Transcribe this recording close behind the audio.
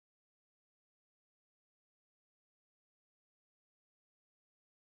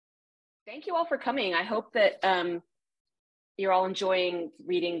Thank you all for coming. I hope that you're all enjoying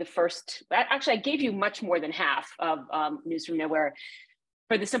reading the first, actually, I gave you much more than half of News from Nowhere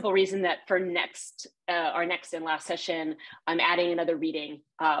for the simple reason that for our next and last session, I'm adding another reading,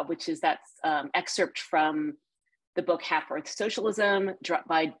 which is that excerpt from the book Half-Earth Socialism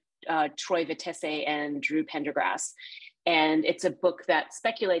by Troy Vitesse and Drew Pendergrass. And it's a book that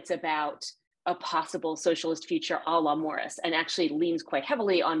speculates about a possible socialist future a la Morris, and actually leans quite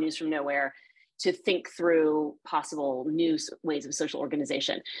heavily on News from Nowhere to think through possible new ways of social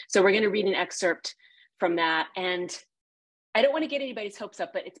organization. So we're going to read an excerpt from that. And I don't want to get anybody's hopes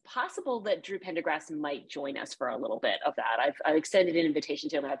up, but it's possible that Drew Pendergrass might join us for a little bit of that. I've extended an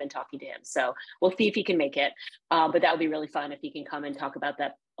invitation to him and I've been talking to him. So we'll see if he can make it. But that would be really fun if he can come and talk about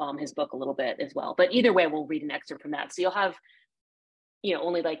that, his book a little bit as well. But either way, we'll read an excerpt from that. So you'll have,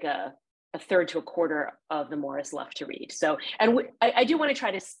 only like a third to a quarter of the Morris left to read. So, and I do want to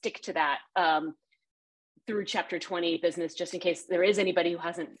try to stick to that through chapter 20 business, just in case there is anybody who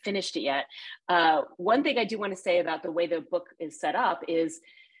hasn't finished it yet. One thing I do want to say about the way the book is set up is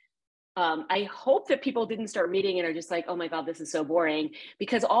I hope that people didn't start reading and are just like, oh my God, this is so boring,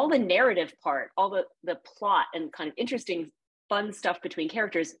 because all the narrative part, all the plot and kind of interesting, fun stuff between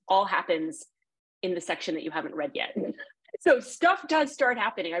characters all happens in the section that you haven't read yet. So stuff does start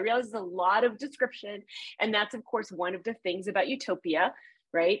happening. I realize there's a lot of description. And that's, of course, one of the things about utopia,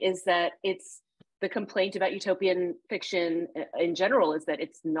 right? Is that it's the complaint about utopian fiction in general is that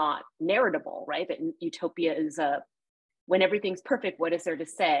it's not narratable, right? That utopia is when everything's perfect, what is there to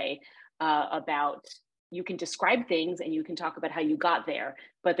say about, you can describe things and you can talk about how you got there,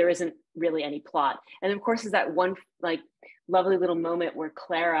 but there isn't really any plot. And of course, is that one like lovely little moment where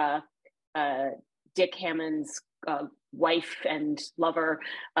Clara, Dick Hammond's wife and lover,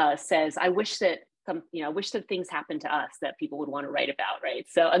 says, I wish that things happened to us that people would want to write about, right?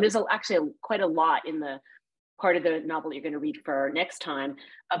 So, and there's actually quite a lot in the part of the novel you're going to read for next time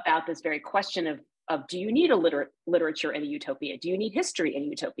about this very question of do you need a literature in a utopia? Do you need history in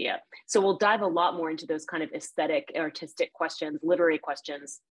utopia? So we'll dive a lot more into those kind of aesthetic, artistic questions, literary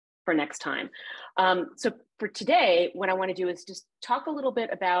questions for next time. So for today, what I want to do is just talk a little bit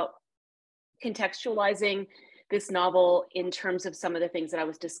about contextualizing this novel in terms of some of the things that I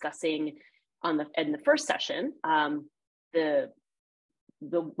was discussing in the first session,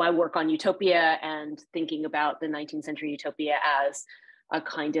 my work on utopia and thinking about the 19th century utopia as a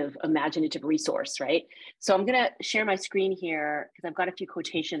kind of imaginative resource, right? So I'm gonna share my screen here because I've got a few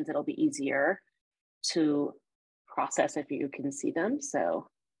quotations that'll be easier to process if you can see them. So,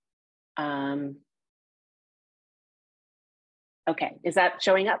 okay, is that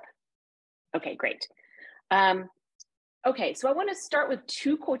showing up? Okay, great. Okay, so I want to start with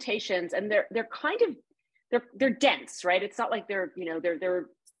two quotations, and they're kind of they're dense, right? It's not like they're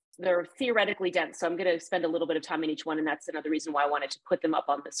theoretically dense. So I'm going to spend a little bit of time on each one, and that's another reason why I wanted to put them up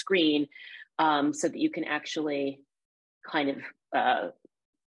on the screen, so that you can actually kind of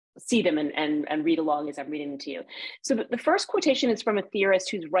see them and read along as I'm reading them to you. So the first quotation is from a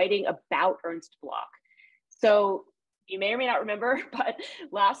theorist who's writing about Ernst Bloch. So you may or may not remember, but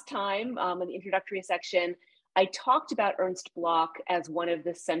last time in the introductory section, I talked about Ernst Bloch as one of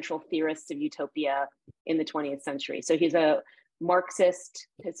the central theorists of utopia in the 20th century. So he's a Marxist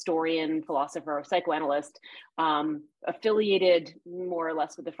historian, philosopher, psychoanalyst, affiliated more or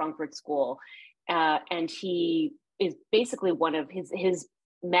less with the Frankfurt School. And he is basically one of his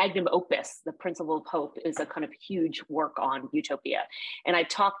magnum opus, The Principle of Hope, is a kind of huge work on utopia. And I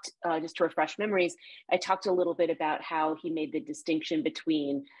talked, just to refresh memories, I talked a little bit about how he made the distinction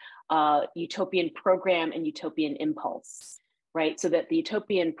between utopian program and utopian impulse, right? So that the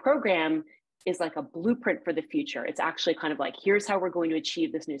utopian program is like a blueprint for the future. It's actually kind of like, here's how we're going to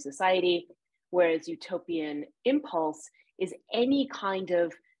achieve this new society. Whereas utopian impulse is any kind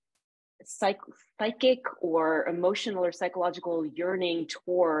of psychic or emotional or psychological yearning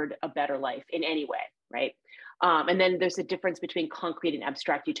toward a better life in any way, right? And then there's a difference between concrete and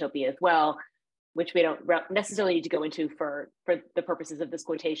abstract utopia as well, which we don't necessarily need to go into for the purposes of this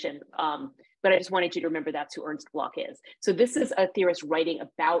quotation. But I just wanted you to remember that's who Ernst Bloch is. So this is a theorist writing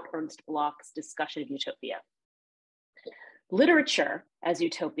about Ernst Bloch's discussion of utopia. Literature as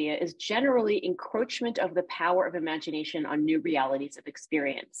utopia is generally encroachment of the power of imagination on new realities of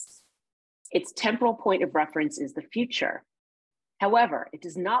experience. Its temporal point of reference is the future. However, it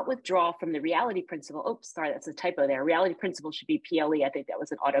does not withdraw from the reality principle. Oops, sorry, that's a typo there. Reality principle should be PLE. I think that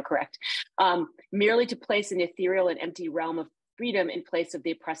was an autocorrect. Merely to place an ethereal and empty realm of freedom in place of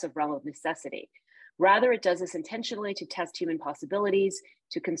the oppressive realm of necessity. Rather, it does this intentionally to test human possibilities,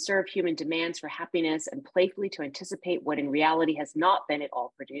 to conserve human demands for happiness and playfully to anticipate what in reality has not been at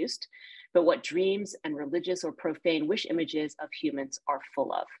all produced, but what dreams and religious or profane wish images of humans are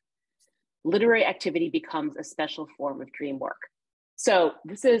full of. Literary activity becomes a special form of dream work. So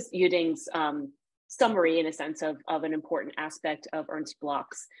this is Uding's summary, in a sense, of an important aspect of Ernst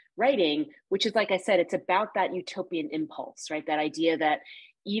Bloch's writing, which is, like I said, it's about that utopian impulse, right? That idea that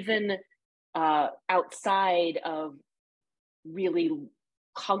even outside of really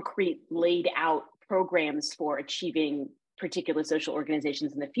concrete laid out programs for achieving particular social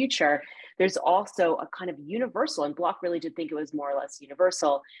organizations in the future, there's also a kind of universal, and Bloch really did think it was more or less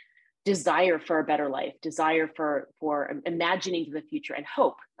universal, desire for a better life, desire for imagining the future and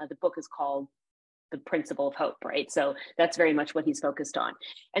hope. The book is called The Principle of Hope, right? So that's very much what he's focused on.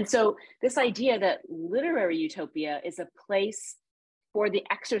 And so this idea that literary utopia is a place for the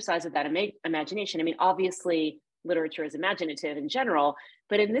exercise of that imagination. I mean, obviously, literature is imaginative in general,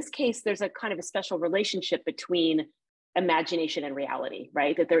 but in this case, there's a kind of a special relationship between imagination and reality,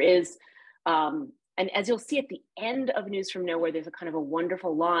 right? That there is, and as you'll see at the end of News from Nowhere, there's a kind of a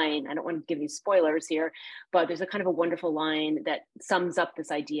wonderful line. I don't want to give you spoilers here, but there's a kind of a wonderful line that sums up this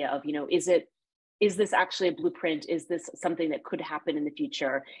idea of, you know, is this actually a blueprint? Is this something that could happen in the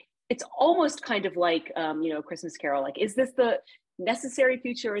future? It's almost kind of like, you know, Christmas Carol, like, is this the necessary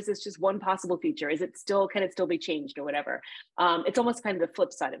future? Or is this just one possible future? Is it still, can it still be changed or whatever? It's almost kind of the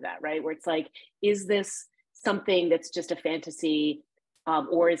flip side of that, right? Where it's like, is this something that's just a fantasy?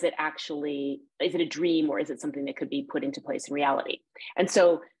 Or is it a dream, or is it something that could be put into place in reality? And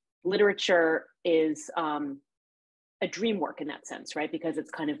so literature is a dream work in that sense, right? Because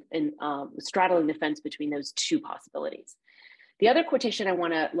it's kind of straddling the fence between those two possibilities. The other quotation I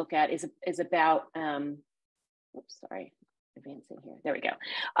want to look at is about, oops, sorry, advancing here. There we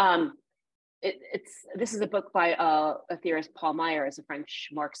go. This is a book by a theorist, Paul Myers, a French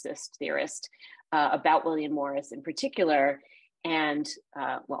Marxist theorist, about William Morris in particular. And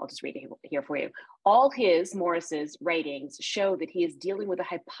well, I'll just read it here for you. All Morris's writings show that he is dealing with a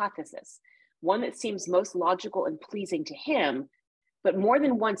hypothesis, one that seems most logical and pleasing to him, but more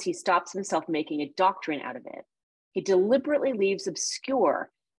than once he stops himself making a doctrine out of it. He deliberately leaves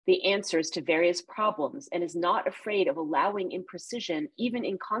obscure the answers to various problems and is not afraid of allowing imprecision, even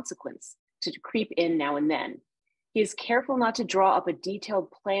inconsequence, to creep in now and then. He is careful not to draw up a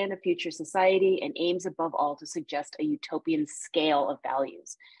detailed plan of future society and aims above all to suggest a utopian scale of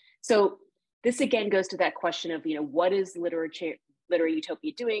values. So this again goes to that question of, you know, what is literary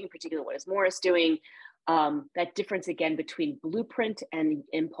utopia doing, in particular, what is Morris doing? That difference again between blueprint and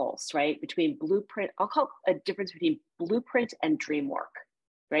impulse, right? Between blueprint, I'll call it a difference between blueprint and dream work,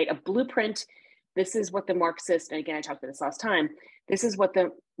 right? A blueprint, this is what the Marxist, and again, I talked about this last time, this is what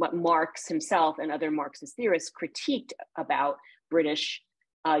Marx himself and other Marxist theorists critiqued about British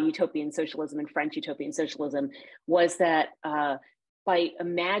utopian socialism and French utopian socialism, was that by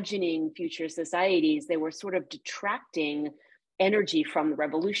imagining future societies, they were sort of detracting energy from the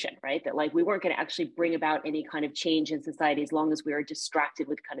revolution, right? That like we weren't going to actually bring about any kind of change in society as long as we were distracted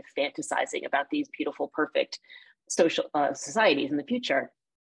with kind of fantasizing about these beautiful, perfect social societies in the future.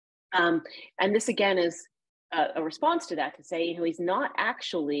 And this again is a response to that, to say, you know, he's not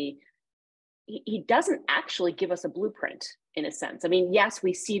actually, he doesn't actually give us a blueprint in a sense. I mean, yes,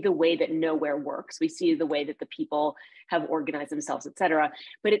 we see the way that nowhere works. We see the way that the people have organized themselves, et cetera,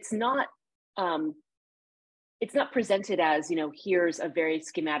 but it's not presented as, you know, here's a very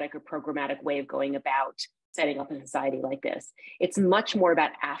schematic or programmatic way of going about setting up a society like this. It's much more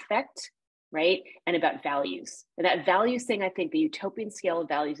about affect, right? And about values. And that values thing, I think the utopian scale of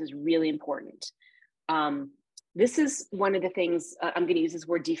values is really important. This is one of the things, I'm going to use this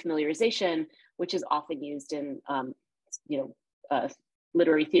word defamiliarization, which is often used in, you know,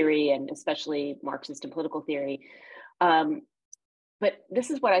 literary theory and especially Marxist and political theory. But this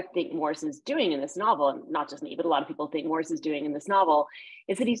is what I think Morris is doing in this novel, and not just me, but a lot of people think Morris is doing in this novel,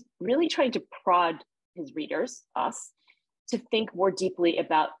 is that he's really trying to prod his readers, us, to think more deeply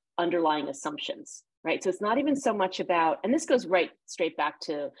about underlying assumptions, right? So it's not even so much about, and this goes right straight back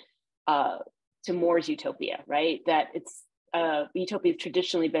to More's Utopia, right? That it's utopia has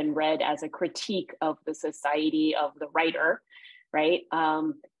traditionally been read as a critique of the society of the writer, right?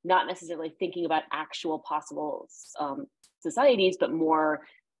 Not necessarily thinking about actual possible societies, but more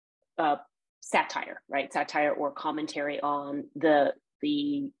satire, right? Satire or commentary on the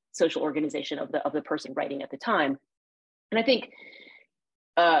social organization of the person writing at the time. And I think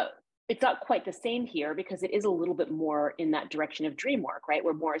it's not quite the same here because it is a little bit more in that direction of dream work, right?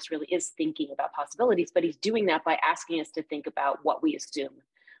 Where Morris really is thinking about possibilities, but he's doing that by asking us to think about what we assume.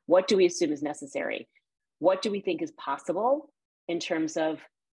 What do we assume is necessary? What do we think is possible? in terms of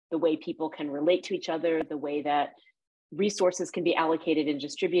the way people can relate to each other, the way that resources can be allocated and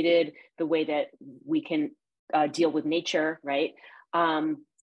distributed, the way that we can deal with nature, right?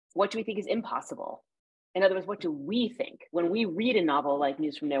 What do we think is impossible? In other words, what do we think? When we read a novel like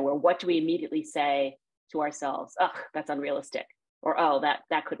News from Nowhere, what do we immediately say to ourselves? Ugh, that's unrealistic. Or, oh,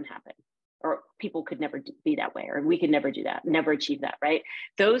 that couldn't happen. Or people could never be that way. Or we could never do that, never achieve that, right?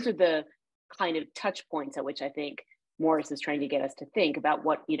 Those are the kind of touch points at which I think Morris is trying to get us to think about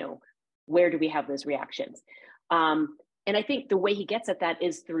what, where do we have those reactions? And I think the way he gets at that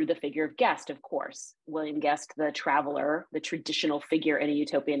is through the figure of Guest, of course. William Guest, the traveler, the traditional figure in a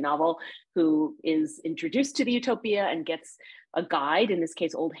utopian novel, who is introduced to the utopia and gets a guide, in this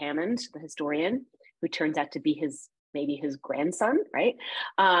case, Old Hammond, the historian, who turns out to be maybe his grandson, right?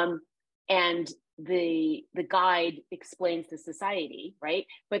 And the guide explains the society, right?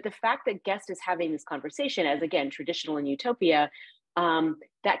 But the fact that Guest is having this conversation, as again, traditional in utopia,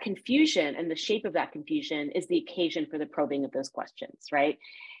 that confusion and the shape of that confusion is the occasion for the probing of those questions, right?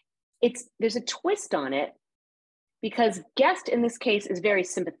 There's a twist on it because Guest in this case is very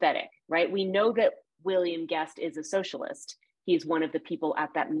sympathetic, right? We know that William Guest is a socialist. He's one of the people at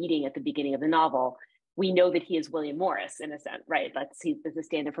that meeting at the beginning of the novel. We know that he is William Morris in a sense, right? He's the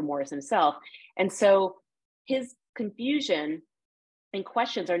stand-in for Morris himself. And so his confusion and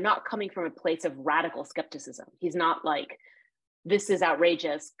questions are not coming from a place of radical skepticism. He's not like, this is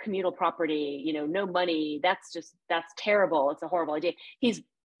outrageous, communal property, no money, that's terrible, it's a horrible idea. He's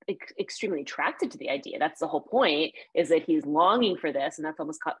extremely attracted to the idea. That's the whole point, is that he's longing for this, and that's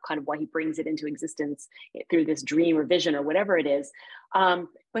almost kind of why he brings it into existence through this dream or vision or whatever it is.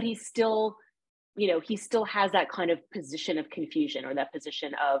 But he's still, he still has that kind of position of confusion, or that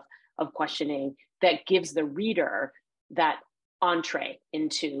position of questioning that gives the reader that entree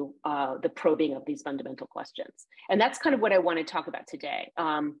into the probing of these fundamental questions. And that's kind of what I want to talk about today.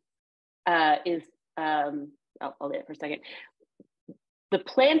 I'll leave it for a second. The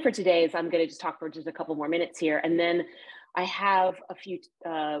plan for today is I'm going to just talk for just a couple more minutes here, and then I have a few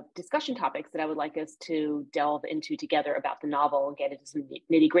discussion topics that I would like us to delve into together about the novel and get into some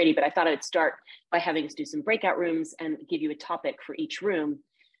nitty gritty. But I thought I'd start by having us do some breakout rooms and give you a topic for each room,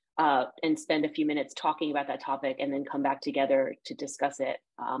 and spend a few minutes talking about that topic, and then come back together to discuss it.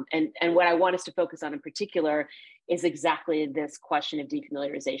 And what I want us to focus on in particular is exactly this question of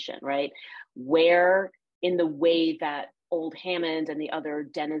defamiliarization, right? Where in the way that Old Hammond and the other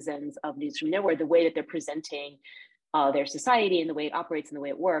denizens of News from Nowhere, the way that they're presenting their society and the way it operates and the way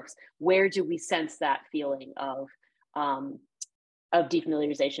it works, where do we sense that feeling of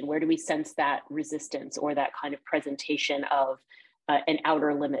defamiliarization? Where do we sense that resistance or that kind of presentation of an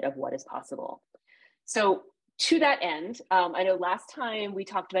outer limit of what is possible? So to that end, I know last time we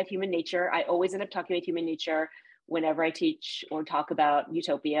talked about human nature. I always end up talking about human nature whenever I teach or talk about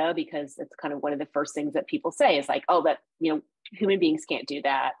utopia, because it's kind of one of the first things that people say is like, oh, that, human beings can't do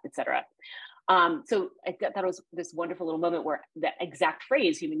that, et cetera. So I thought it was this wonderful little moment where the exact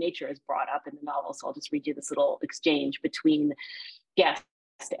phrase human nature is brought up in the novel. So I'll just read you this little exchange between Guest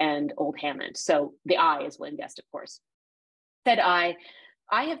and Old Hammond. So the I is William Guest, of course. Said I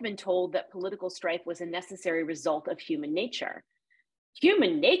have been told that political strife was a necessary result of human nature.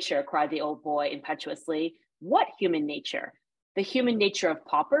 Human nature, cried the old boy impetuously. What human nature? The human nature of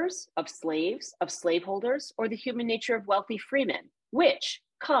paupers, of slaves, of slaveholders, or the human nature of wealthy freemen? Which?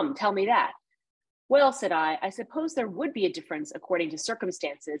 Come, tell me that. Well, said I suppose there would be a difference according to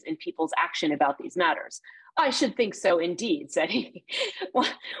circumstances in people's action about these matters. I should think so indeed, said he. One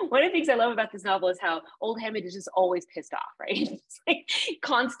of the things I love about this novel is how Old Hammond is just always pissed off, right? It's like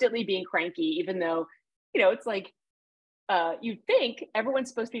constantly being cranky, even though, it's like, you'd think everyone's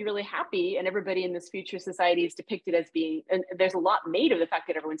supposed to be really happy, and everybody in this future society is depicted as being, and there's a lot made of the fact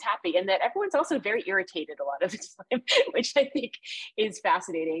that everyone's happy, and that everyone's also very irritated a lot of the time, which I think is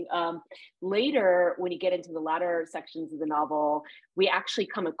fascinating. Later, when you get into the latter sections of the novel, we actually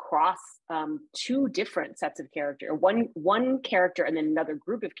come across two different sets of character, one character and then another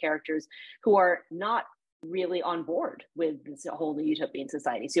group of characters who are not really on board with this whole new utopian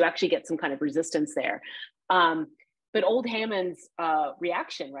society. So you actually get some kind of resistance there. But Old Hammond's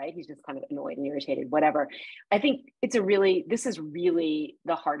reaction, right? He's just kind of annoyed and irritated, whatever. I think this is really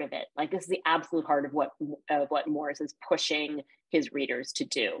the heart of it. Like, this is the absolute heart of what Morris is pushing his readers to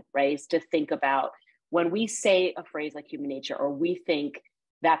do, right? Is to think about, when we say a phrase like human nature, or we think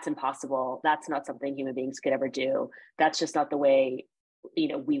that's impossible, that's not something human beings could ever do, that's just not the way,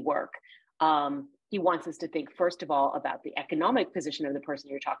 we work. He wants us to think, first of all, about the economic position of the person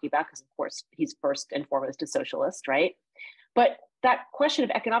you're talking about, because of course he's first and foremost a socialist, right? But that question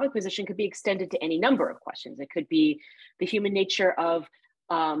of economic position could be extended to any number of questions. It could be the human nature of,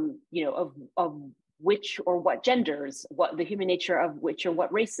 of which or what genders, what the human nature of which or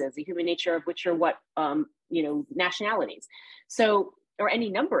what races, the human nature of which or what, nationalities. So, or any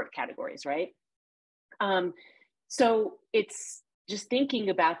number of categories, right? So it's just thinking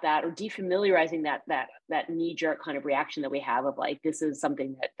about that, or defamiliarizing that knee-jerk kind of reaction that we have of like, this is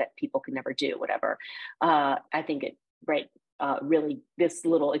something that people can never do, whatever. I think it, right, really, this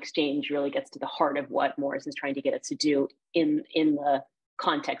little exchange really gets to the heart of what Morris is trying to get us to do in the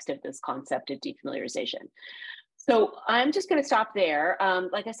context of this concept of defamiliarization. So I'm just going to stop there.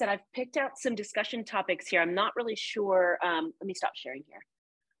 Like I said, I've picked out some discussion topics here. I'm not really sure. Let me stop sharing here.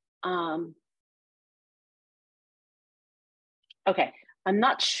 Okay, I'm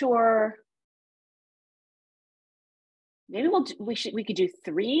not sure. Maybe we could do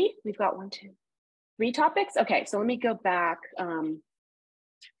 3. We've got 1, 2, 3 topics. Okay, so let me go back. All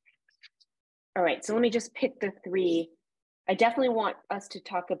right, so let me just pick the 3. I definitely want us to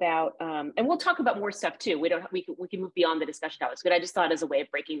talk about, and we'll talk about more stuff too. We can move beyond the discussion topics, but I just thought as a way of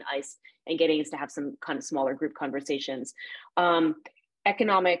breaking the ice and getting us to have some kind of smaller group conversations.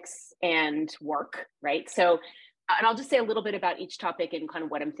 Economics and work, right? So, and I'll just say a little bit about each topic and kind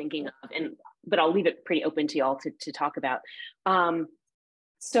of what I'm thinking of, but I'll leave it pretty open to y'all to talk about.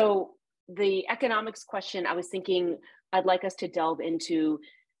 So the economics question, I was thinking I'd like us to delve into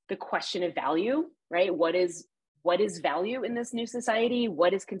the question of value, right? What is value in this new society?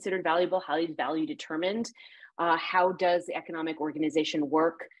 What is considered valuable? How is value determined? How does the economic organization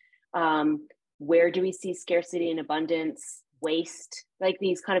work? Where do we see scarcity and abundance, waste, like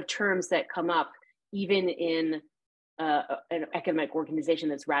these kind of terms that come up even in an economic organization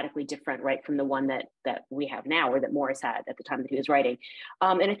that's radically different, right, from the one that we have now, or that Morris had at the time that he was writing.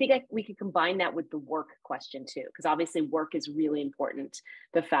 And I think we could combine that with the work question too, because obviously work is really important.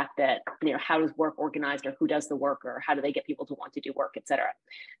 The fact that, how does work organized, or who does the work, or how do they get people to want to do work, et cetera.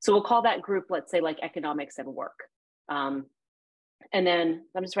 So we'll call that group, let's say, like economics and work. And then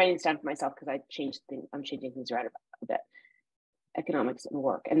I'm just writing this down for myself because I'm changing things around a bit. Economics and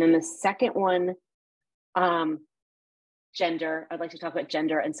work. And then the second one, gender. I'd like to talk about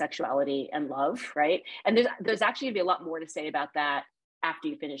gender and sexuality and love, right? And there's actually gonna be a lot more to say about that after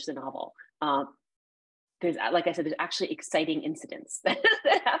you finish the novel. There's, like I said, there's actually exciting incidents that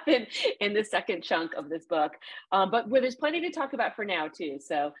happen in the second chunk of this book, but there's plenty to talk about for now too.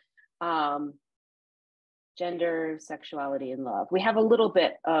 So gender, sexuality, and love. We have a little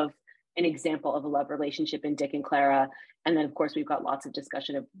bit of an example of a love relationship in Dick and Clara. And then of course, we've got lots of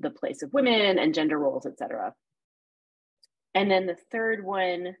discussion of the place of women and gender roles, et cetera. And then the third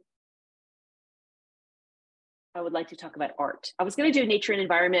one, I would like to talk about art. I was going to do nature and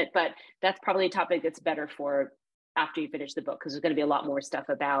environment, but that's probably a topic that's better for after you finish the book, because there's going to be a lot more stuff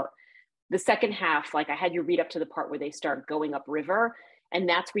about the second half. Like I had you read up to the part where they start going upriver, and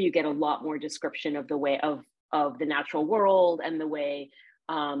that's where you get a lot more description of the way of the natural world and the way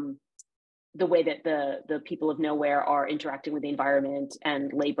that the people of nowhere are interacting with the environment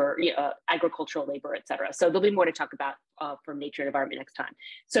and labor, agricultural labor, et cetera. So there'll be more to talk about from nature and environment next time.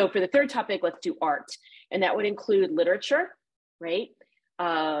 So for the third topic, let's do art. And that would include literature, right?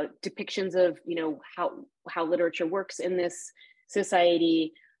 Depictions of, how literature works in this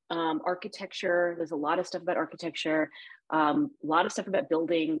society, architecture. There's a lot of stuff about architecture, a lot of stuff about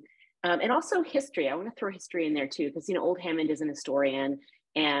building, and also history. I want to throw history in there too, because, Old Hammond is an historian,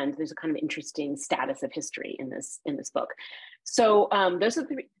 and there's a kind of interesting status of history in this book. So those are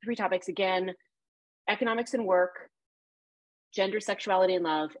the three topics again: economics and work, gender, sexuality, and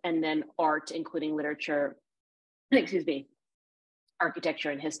love, and then art, including literature,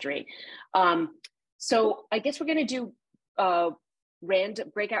 architecture and history. So I guess we're going to do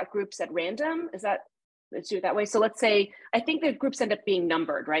random breakout groups at random. Let's do it that way. So let's say, I think the groups end up being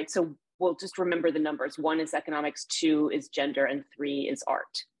numbered, right? So we'll just remember the numbers. 1 is economics, 2 is gender, and 3 is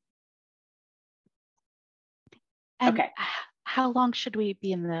art. And okay. How long should we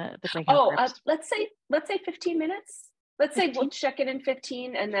be in the breakout groups? Let's say 15 minutes. Let's 15? Say we'll check it in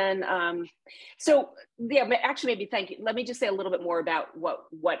 15, and then actually maybe thank you. Let me just say a little bit more about what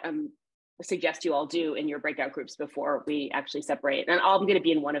suggest you all do in your breakout groups before we actually separate. And I'm going to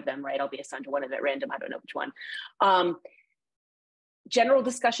be in one of them, right? I'll be assigned to one of them at random. I don't know which one. General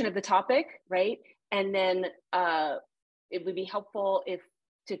discussion of the topic, right? And then it would be helpful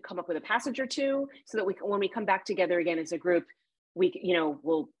to come up with a passage or two, so that when we come back together again as a group,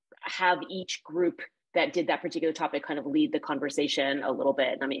 we'll have each group that did that particular topic kind of lead the conversation a little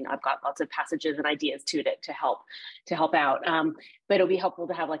bit. I mean, I've got lots of passages and ideas too to help out, but it'll be helpful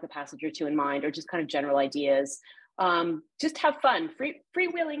to have like a passage or two in mind, or just kind of general ideas. just have fun,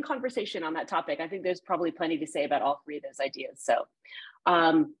 freewheeling conversation on that topic. I think there's probably plenty to say about all three of those ideas. So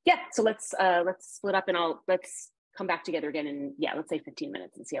yeah, so let's split up and let's come back together again in, yeah, let's say 15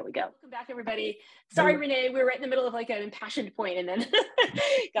 minutes and see how we go. Welcome back, everybody. Sorry, Renee, we were right in the middle of like an impassioned point and then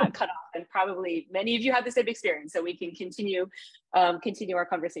got cut off, and probably many of you have the same experience, so we can continue our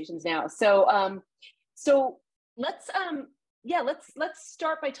conversations now. So so let's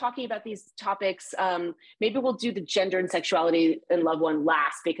start by talking about these topics. Maybe we'll do the gender and sexuality and love one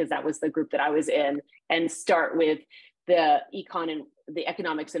last, because that was the group that I was in, and start with the the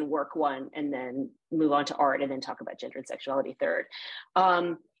economics and work one, and then move on to art, and then talk about gender and sexuality third.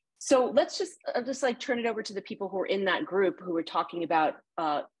 So let's just like turn it over to the people who are in that group who were talking about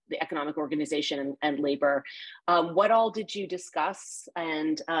the economic organization and labor. What all did you discuss?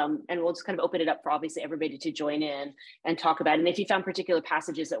 And we'll just kind of open it up for obviously everybody to join in and talk about it. And if you found particular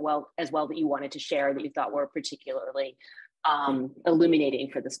passages as well that you wanted to share that you thought were particularly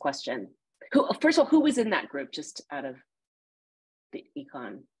illuminating for this question. First of all, who was in that group, just out of the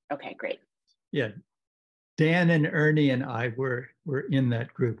econ? Okay, great. Yeah, Dan and Ernie and I were in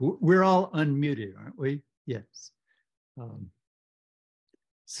that group. We're all unmuted, aren't we? Yes.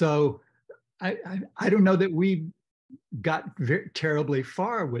 So I don't know that we got terribly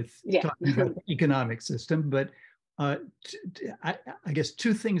far with talking about the economic system, but I guess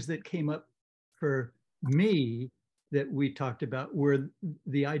two things that came up for me that we talked about were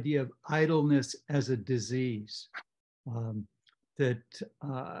the idea of idleness as a disease. That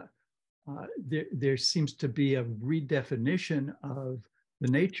there seems to be a redefinition of the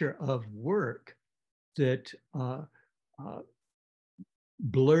nature of work that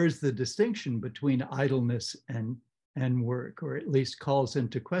blurs the distinction between idleness and work, or at least calls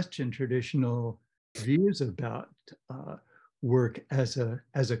into question traditional views about work as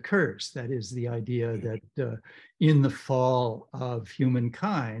a curse. That is the idea that in the fall of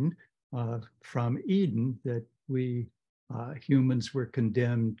humankind from Eden, that we humans were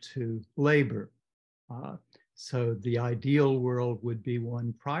condemned to labor. So the ideal world would be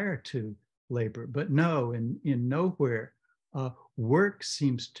one prior to labor, but no, in nowhere, work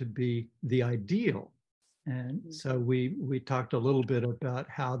seems to be the ideal. And so we talked a little bit about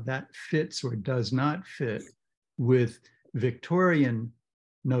how that fits or does not fit with Victorian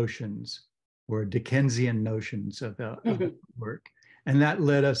notions or Dickensian notions about work. And that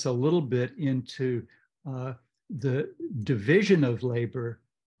led us a little bit into the division of labor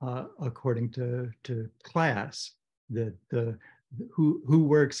according to class, that who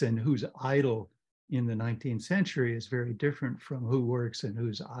works and who's idle in the 19th century is very different from who works and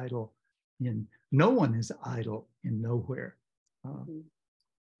who's idle in, no one is idle in nowhere.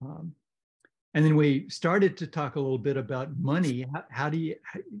 And then we started to talk a little bit about money.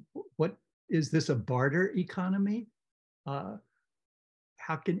 What is this, a barter economy? How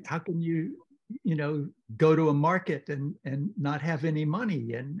can you go to a market and not have any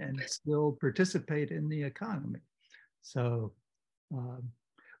money and still participate in the economy? So,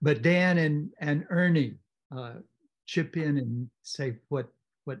 but Dan and Ernie, chip in and say what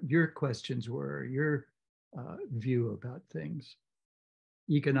your questions were, your view about things,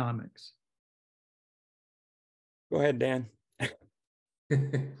 economics. Go ahead, Dan.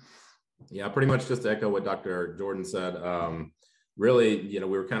 Yeah, pretty much just to echo what Dr. Jordan said. Really, we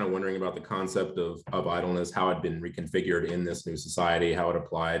were kind of wondering about the concept of idleness, how it had been reconfigured in this new society, how it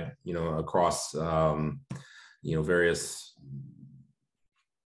applied, across, various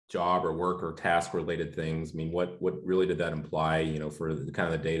job or work or task related things. I mean, what really did that imply, for the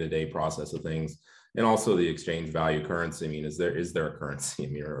kind of the day-to-day process of things, and also the exchange value currency. I mean, is there a currency? I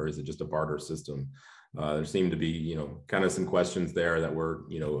mean, or is it just a barter system? There seemed to be, kind of some questions there that were,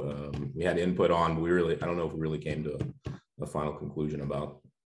 we had input on, but I don't know if we really came to a final conclusion about.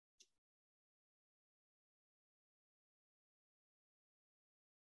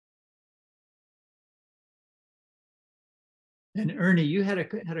 And Ernie, you had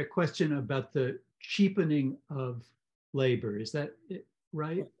a question about the cheapening of labor. Is that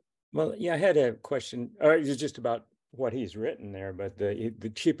right? Well, yeah, I had a question. It was just about what he's written there, but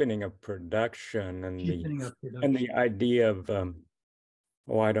the cheapening of production and the idea of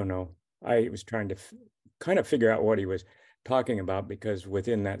I don't know. I was trying to kind of figure out what he was talking about, because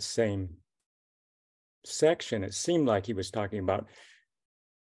within that same section, it seemed like he was talking about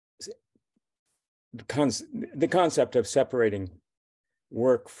the concept of separating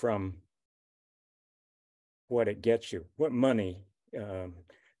work from what it gets you, what money,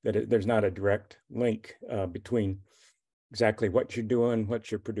 there's not a direct link between exactly what you're doing, what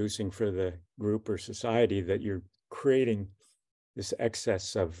you're producing for the group or society, that you're creating this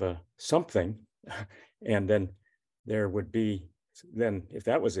excess of something, and then there would be, then if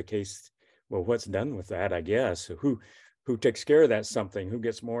that was the case, well, what's done with that, I guess? Who takes care of that something? Who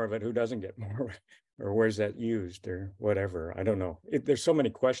gets more of it? Who doesn't get more of it? Or where's that used or whatever? I don't know. There's so many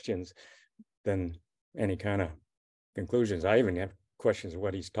questions than any kind of conclusions. I even have questions of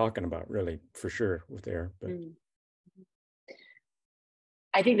what he's talking about, really, for sure, with there. But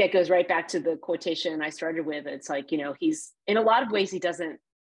I think that goes right back to the quotation I started with. It's like, you know, he's, in a lot of ways,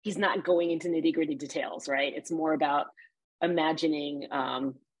 he's not going into nitty-gritty details, right? It's more about imagining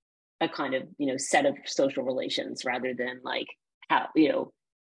a kind of, you know, set of social relations rather than like how, you know,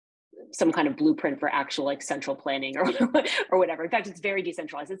 some kind of blueprint for actual like central planning or or whatever. In fact, it's very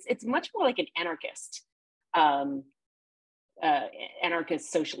decentralized. It's much more like an anarchist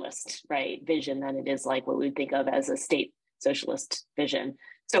socialist, right, vision than it is like what we think of as a state socialist vision.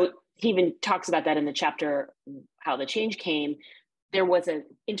 So he even talks about that in the chapter, how the change came. There was an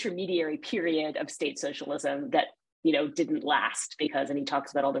intermediary period of state socialism that, you know, didn't last because, and he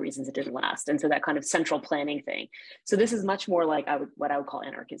talks about all the reasons it didn't last. And so that kind of central planning thing. So this is much more like what I would call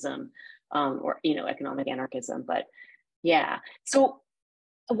anarchism, or, you know, economic anarchism. But yeah, so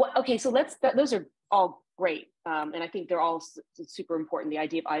okay, so those are all great. And I think they're all super important. The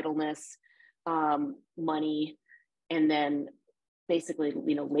idea of idleness, money, and then basically,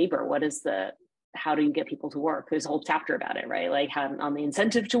 you know, labor. How do you get people to work? There's a whole chapter about it, right? Like how on the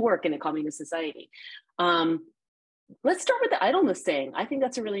incentive to work in a communist society. Let's start with the idleness thing. I think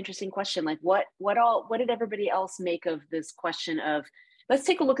that's a really interesting question. Like what did everybody else make of this question of, let's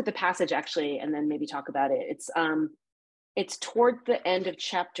take a look at the passage actually, and then maybe talk about it. It's toward the end of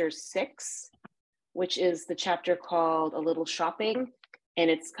chapter 6, which is the chapter called A Little Shopping. And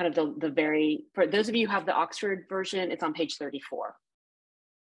it's kind of for those of you who have the Oxford version, it's on page 34.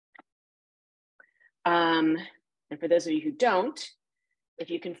 And for those of you who don't, if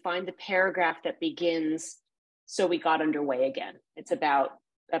you can find the paragraph that begins, "So we got underway again." It's about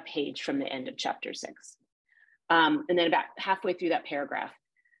a page from the end of chapter 6. And then about halfway through that paragraph,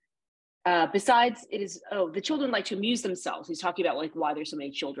 besides it is, the children like to amuse themselves. He's talking about like why there's so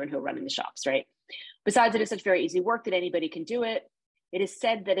many children who are running the shops, right? Besides, it is such very easy work that anybody can do it. It is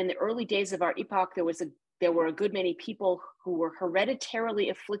said that in the early days of our epoch, there were a good many people who were hereditarily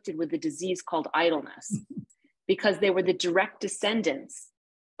afflicted with the disease called idleness, because they were the direct descendants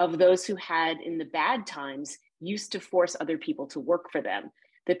of those who had, in the bad times, used to force other people to work for them.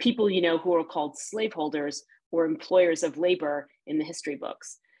 The people, you know, who are called slaveholders or employers of labor in the history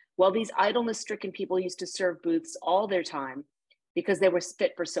books. Well, these idleness-stricken people used to serve booths all their time because they were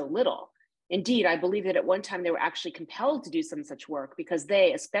fit for so little. Indeed, I believe that at one time they were actually compelled to do some such work because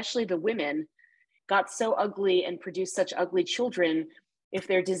they, especially the women, got so ugly and produced such ugly children if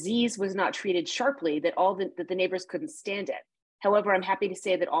their disease was not treated sharply that the neighbors couldn't stand it. However, I'm happy to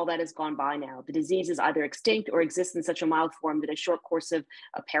say that all that has gone by now. The disease is either extinct or exists in such a mild form that a short course of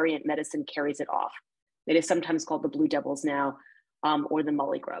aperient medicine carries it off. It is sometimes called the blue devils now, or the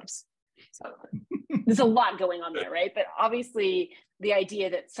mully grubs. So there's a lot going on there, right? But obviously the idea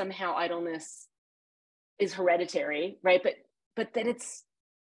that somehow idleness is hereditary, right? But that it's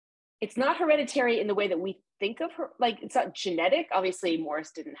not hereditary in the way that we think of her, like it's not genetic. Obviously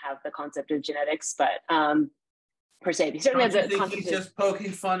Morris didn't have the concept of genetics, but per se, he certainly has a concept. He's just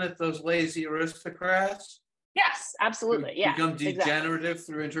poking fun at those lazy aristocrats? Yes, absolutely. Yeah. Become degenerative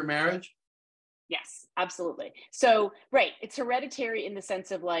through intermarriage? Yes, absolutely. So, right, it's hereditary in the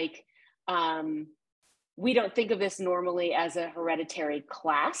sense of like, we don't think of this normally as a hereditary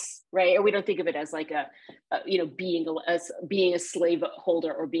class, right? Or we don't think of it as like being a slave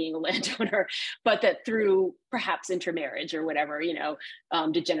holder or being a landowner, but that through perhaps intermarriage or whatever,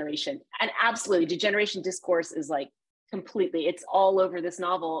 degeneration. And absolutely, degeneration discourse is like completely, it's all over this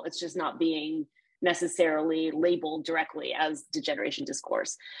novel. It's just not being necessarily labeled directly as degeneration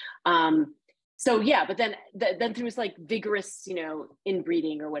discourse. So yeah, but then through this like vigorous,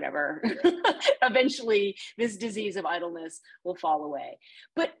 inbreeding or whatever, eventually this disease of idleness will fall away.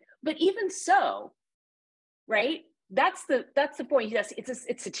 But even so, right? That's the point. Yes,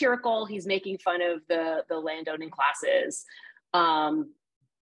 it's satirical. He's making fun of the landowning classes.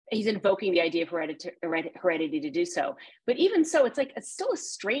 He's invoking the idea of heredity to do so. But even so, it's still a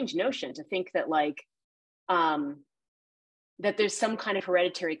strange notion to think that like. That there's some kind of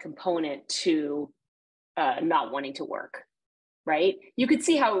hereditary component to not wanting to work, right? You could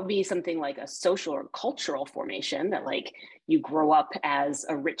see how it would be something like a social or cultural formation, that like you grow up as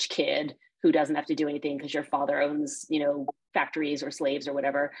a rich kid who doesn't have to do anything because your father owns, factories or slaves or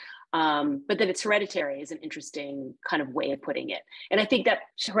whatever. But that it's hereditary is an interesting kind of way of putting it. And I think that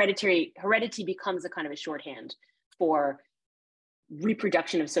heredity becomes a kind of a shorthand for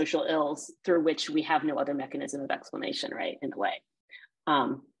reproduction of social ills through which we have no other mechanism of explanation, right, in a way.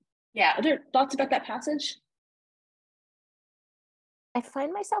 Yeah, other thoughts about that passage? I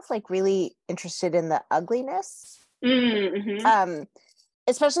find myself like really interested in the ugliness,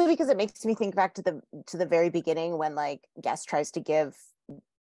 especially because it makes me think back to the very beginning when like Guest tries to give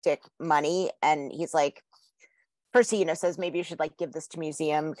Dick money, and he's like, first he, you know, says maybe you should like give this to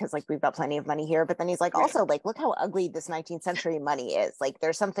museum because like we've got plenty of money here, but then he's like, also like look how ugly this 19th century money is. Like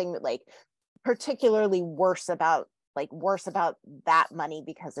there's something like particularly worse about that money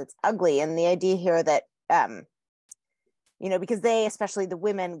because it's ugly. And the idea here that you know, because they, especially the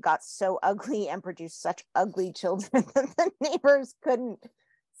women, got so ugly and produced such ugly children that the neighbors couldn't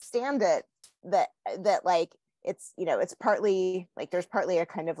stand it, that like it's, you know, it's partly like there's partly a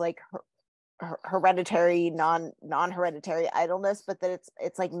kind of like hereditary non-hereditary idleness, but that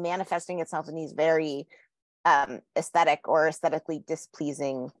it's like manifesting itself in these very aesthetic or aesthetically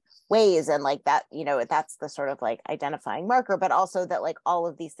displeasing ways, and like that, you know, that's the sort of like identifying marker, but also that like all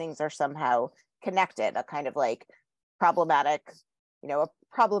of these things are somehow connected, a kind of like problematic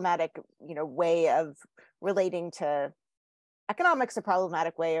way of relating to economics, a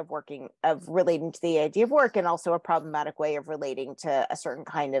problematic way of relating to the idea of work, and also a problematic way of relating to a certain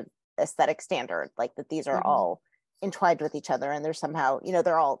kind of aesthetic standard, like that these are all entwined with each other, and they're somehow, you know,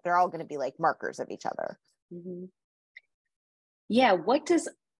 they're all going to be like markers of each other. Yeah, what does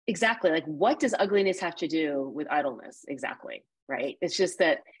ugliness have to do with idleness exactly, right? It's just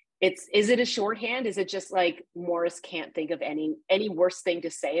that is it a shorthand? Is it just like Morris can't think of any worse thing to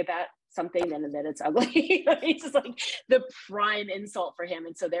say about something than that it's ugly? It's just like the prime insult for him,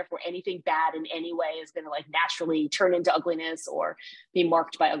 and so therefore anything bad in any way is going to like naturally turn into ugliness or be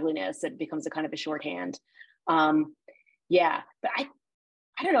marked by ugliness. It becomes a kind of a shorthand. Yeah, but I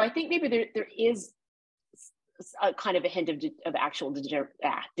don't know. I think maybe there is a kind of a hint of actual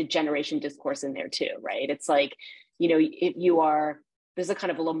degeneration discourse in there too, right? It's like, you know, if you are, there's a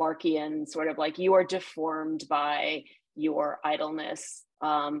kind of a Lamarckian sort of like you are deformed by your idleness,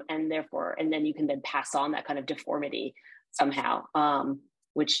 and then you can then pass on that kind of deformity somehow,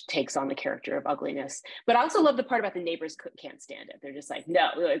 which takes on the character of ugliness. But I also love the part about the neighbors can't stand it. They're just like, no,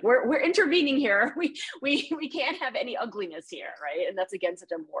 we're intervening here. We can't have any ugliness here, right? And that's again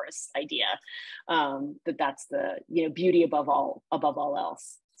such a Morris idea, that's the, you know, beauty above all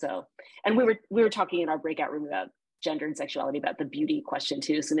else. So, and we were talking in our breakout room about gender and sexuality, about the beauty question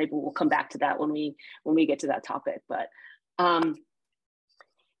too. So maybe we'll come back to that when we get to that topic. But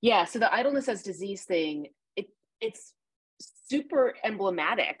yeah, so the idleness as disease thing, it's super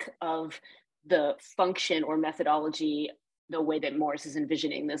emblematic of the function or methodology, the way that Morris is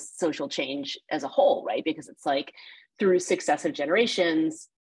envisioning this social change as a whole, right? Because it's like through successive generations,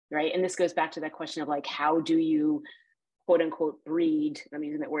 right? And this goes back to that question of like, how do you quote unquote breed, I'm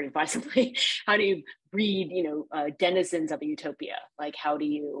using that word advisedly, how do you breed, you know, denizens of a utopia? Like how do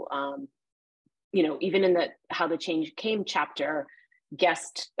you, you know, even in the How the Change Came chapter,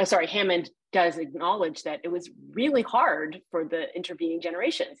 Hammond does acknowledge that it was really hard for the intervening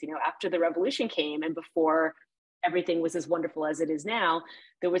generations. You know, after the revolution came and before everything was as wonderful as it is now,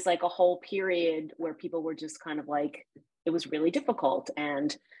 there was like a whole period where people were just kind of like, it was really difficult.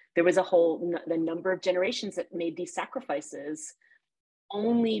 And there was the number of generations that made these sacrifices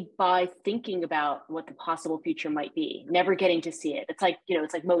only by thinking about what the possible future might be, never getting to see it. It's like, you know,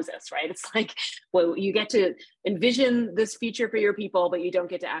 it's like Moses, right? It's like, well, you get to envision this future for your people, but you don't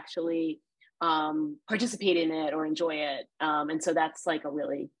get to actually participate in it or enjoy it. And so that's like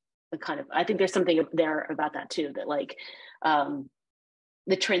I think there's something there about that too, that like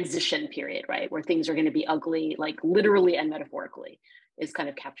the transition period, right? Where things are going to be ugly, like literally and metaphorically, is kind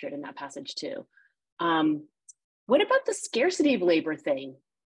of captured in that passage too. What about the scarcity of labor thing?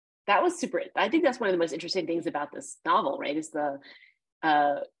 That was I think that's one of the most interesting things about this novel, right? Is the,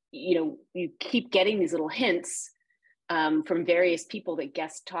 you know, you keep getting these little hints from various people that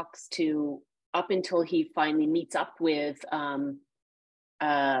Guest talks to up until he finally meets up with, I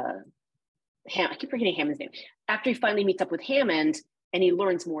keep forgetting Hammond's name. After he finally meets up with Hammond and he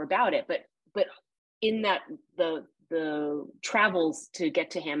learns more about it, but in that, the travels to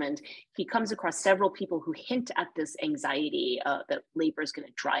get to Hammond, he comes across several people who hint at this anxiety that labor is going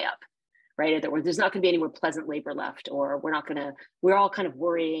to dry up, right? Or there's not going to be any more pleasant labor left, or we're all kind of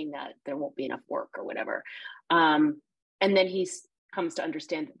worrying that there won't be enough work or whatever. And then he comes to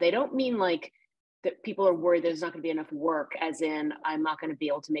understand that they don't mean like that people are worried there's not going to be enough work, as in I'm not going to be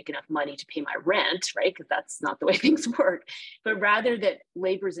able to make enough money to pay my rent, right? Because that's not the way things work, but rather that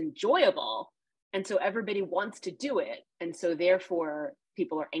labor is enjoyable. And so everybody wants to do it. And so therefore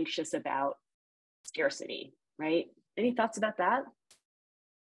people are anxious about scarcity, right? Any thoughts about that?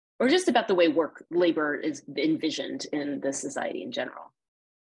 or just about the way labor is envisioned in the society in general.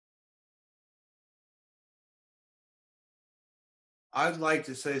 I'd like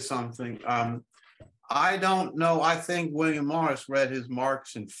to say something. I don't know. I think William Morris read his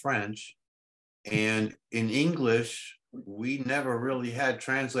Marx in French, and in English, we never really had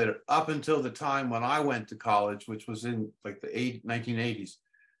translator up until the time when I went to college, which was in like the 1980s.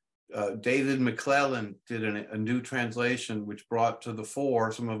 David McClellan did a new translation, which brought to the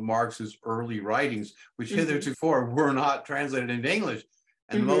fore some of Marx's early writings, which hitherto were not translated into English.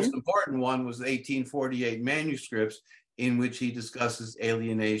 And the most important one was the 1848 manuscripts, in which he discusses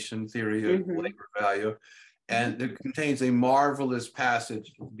alienation, theory of labor value. And it contains a marvelous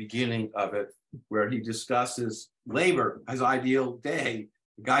passage at the beginning of it, where he discusses labor as ideal day.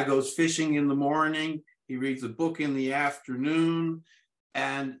 The guy goes fishing in the morning, he reads a book in the afternoon.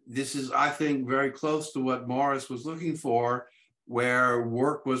 And this is, I think, very close to what Morris was looking for, where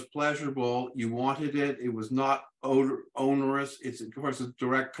work was pleasurable, you wanted it, it was not onerous. It's, of course, a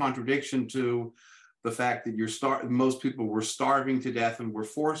direct contradiction to the fact that most people were starving to death and were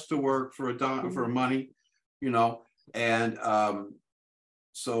forced to work for for money, you know. And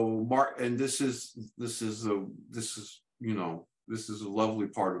so this is a lovely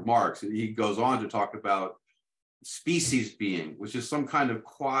part of Marx. He goes on to talk about species being, which is some kind of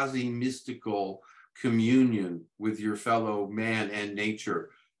quasi-mystical communion with your fellow man and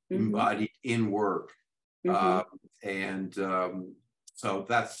nature embodied in work. So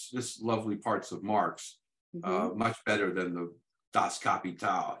that's just lovely parts of Marx, much better than the Das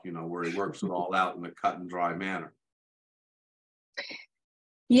Kapital, you know, where he works it all out in a cut and dry manner.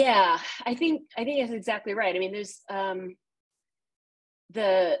 Yeah, I think that's exactly right. I mean, there's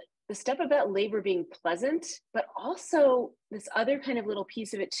the stuff about labor being pleasant, but also this other kind of little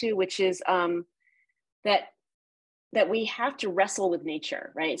piece of it too, which is that we have to wrestle with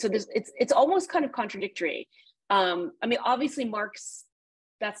nature, right? So it's almost kind of contradictory. I mean, obviously Marx,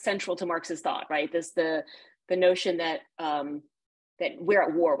 that's central to Marx's thought, right? This the notion that that we're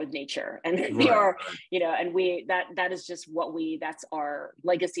at war with nature, and we are, you know, and that is just that's our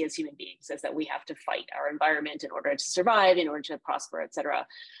legacy as human beings, is that we have to fight our environment in order to survive, in order to prosper, etc.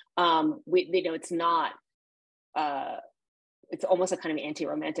 You know, it's not, it's almost a kind of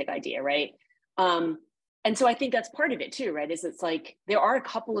anti-romantic idea, right? And so I think that's part of it too, right? Is it's like, there are a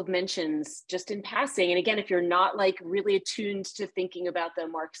couple of mentions just in passing. And again, if you're not like really attuned to thinking about the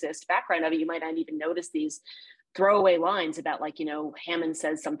Marxist background of it, you might not even notice these throwaway lines about, like, you know, Hammond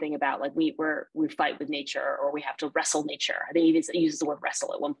says something about like, we fight with nature, or we have to wrestle nature. I think he uses the word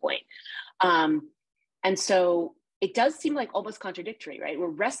wrestle at one point. And so it does seem like almost contradictory, right? We're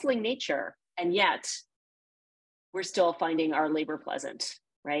wrestling nature, and yet we're still finding our labor pleasant,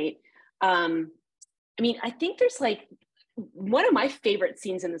 right? I mean, I think there's like one of my favorite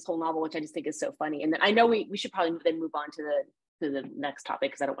scenes in this whole novel, which I just think is so funny. And then I know we should probably then move on to the next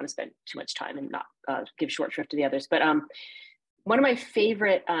topic, because I don't want to spend too much time and not give short shrift to the others. But one of my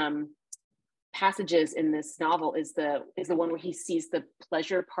favorite passages in this novel is the one where he sees the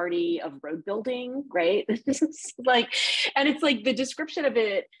pleasure party of road building, right? It's like, and it's like the description of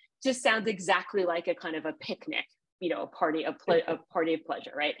it just sounds exactly like a kind of a picnic, you know, a party of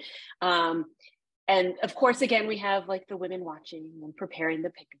pleasure, right? And of course, again, we have like the women watching and preparing the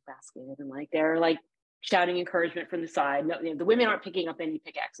picnic basket, and like they're like shouting encouragement from the side. No, you know, the women aren't picking up any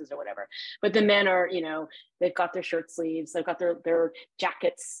pickaxes or whatever, but the men are, you know, they've got their shirt sleeves, they've got their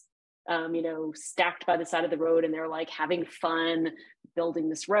jackets, you know, stacked by the side of the road, and they're like having fun building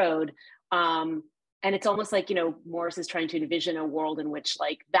this road. And it's almost like, you know, Morris is trying to envision a world in which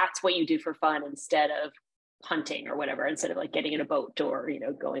like that's what you do for fun instead of hunting or whatever, instead of like getting in a boat or, you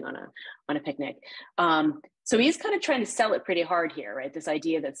know, going on a picnic. So he's kind of trying to sell it pretty hard here, right? This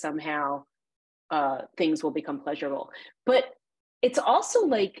idea that somehow things will become pleasurable. But it's also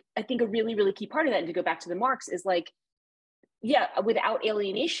like, I think a really, really key part of that, and to go back to the Marx, is like, yeah, without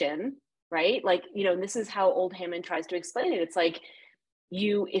alienation, right? Like, you know, and this is how old Hammond tries to explain it. It's like,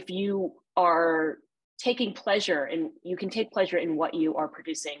 if you are taking pleasure, and you can take pleasure in what you are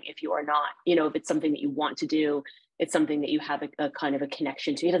producing. If you are not, you know, if it's something that you want to do, it's something that you have a kind of a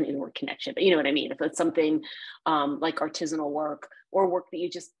connection to. It doesn't even work connection, but you know what I mean? If it's something like artisanal work, or work that you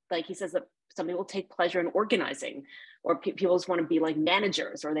just, like he says that some people take pleasure in organizing, or people just want to be like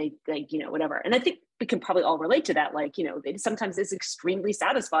managers, or they you know, whatever. And I think we can probably all relate to that. Like, you know, sometimes it's extremely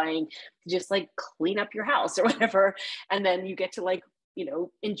satisfying to just like clean up your house or whatever. And then you get to like, you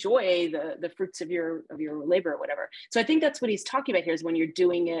know, enjoy the fruits of your labor or whatever. So I think that's what he's talking about here, is when you're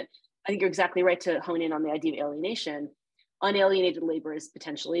doing it, I think you're exactly right to hone in on the idea of alienation. Unalienated labor is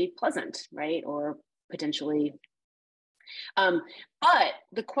potentially pleasant, right? Or potentially But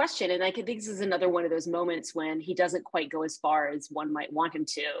the question, and I think this is another one of those moments when he doesn't quite go as far as one might want him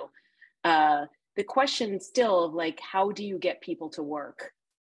to. The question still of like, how do you get people to work,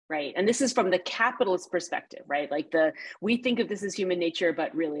 right? And this is from the capitalist perspective, right? Like we think of this as human nature,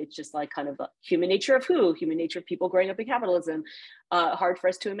 but really it's just like kind of human nature of who? Human nature of people growing up in capitalism. Hard for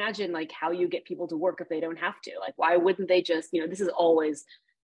us to imagine like how you get people to work if they don't have to. Like, why wouldn't they just, this is always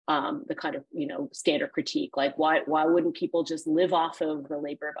the kind of, standard critique, like why wouldn't people just live off of the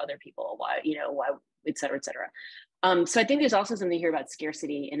labor of other people? Why, et cetera, et cetera. So I think there's also something here about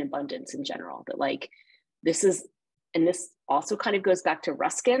scarcity and abundance in general, that like, this also kind of goes back to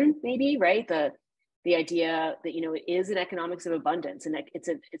Ruskin, maybe, right? The idea that, it is an economics of abundance, and it's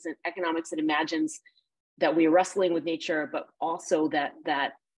an economics that imagines that we're wrestling with nature, but also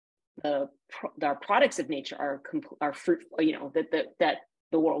that our products of nature are fruitful, that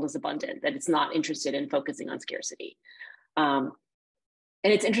the world is abundant, that it's not interested in focusing on scarcity.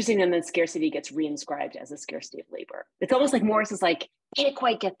 And it's interesting then that scarcity gets reinscribed as a scarcity of labor. It's almost like Morris is like, can't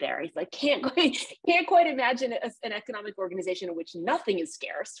quite get there. He's like, can't quite imagine an economic organization in which nothing is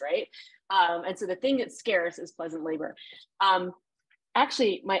scarce, right? And so the thing that's scarce is pleasant labor.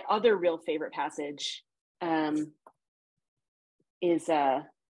 Actually, my other real favorite passage is the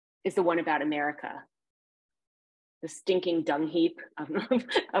one about America, the stinking dung heap of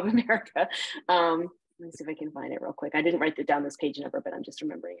America. Let me see if I can find it real quick. I didn't write it down this page number, but I'm just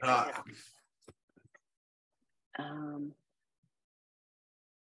remembering it right now.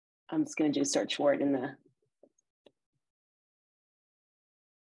 I'm just going to do a search for it in the.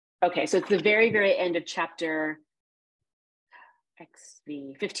 Okay, so it's the very, very end of chapter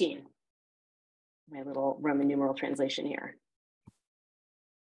XV 15. My little Roman numeral translation here.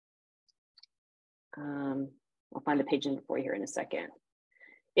 I'll find the page number for you here in a second.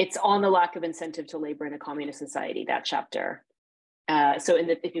 It's on the lack of incentive to labor in a communist society, that chapter. So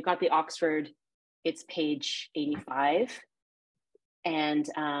if you've got the Oxford, it's page 85. And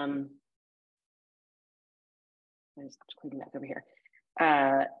I'm just clicking back over here.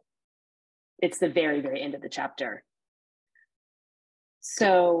 It's the very, very end of the chapter.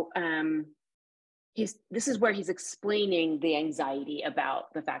 So this is where he's explaining the anxiety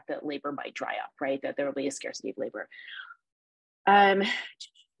about the fact that labor might dry up, right? That there will be a scarcity of labor.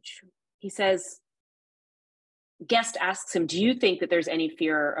 He says, guest asks him, do you think that there's any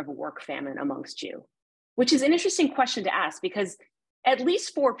fear of a work famine amongst you? Which is an interesting question to ask, because at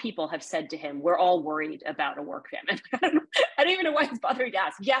least 4 people have said to him, we're all worried about a work famine. I don't even know why he's bothering to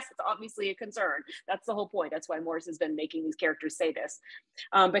ask. Yes, it's obviously a concern. That's the whole point. That's why Morris has been making these characters say this.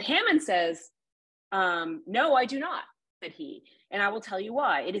 But Hammond says, no, I do not, said he. And I will tell you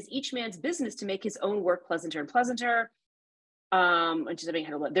why. It is each man's business to make his own work pleasanter and pleasanter.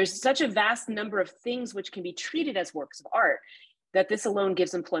 There's such a vast number of things which can be treated as works of art that this alone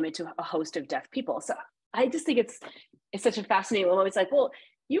gives employment to a host of deaf people. So I just think it's such a fascinating moment. It's like, well,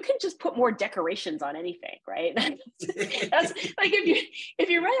 you can just put more decorations on anything, right? That's like if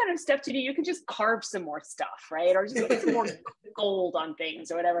you run out of stuff to do, you can just carve some more stuff, right? Or just put some more gold on things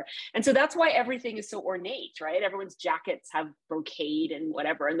or whatever. And so that's why everything is so ornate, right? Everyone's jackets have brocade and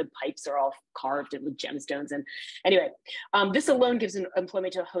whatever, and the pipes are all carved with gemstones. And anyway, this alone gives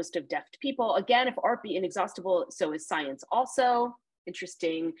employment to a host of deaf people. Again, if art be inexhaustible, so is science also.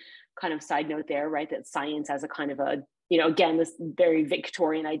 Interesting kind of side note there, right? That science as a kind of a, again, this very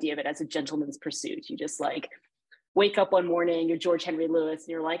Victorian idea of it as a gentleman's pursuit. You just like wake up one morning, you're George Henry Lewis, and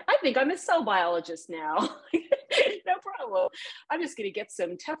you're like, I think I'm a cell biologist now. No problem. I'm just going to get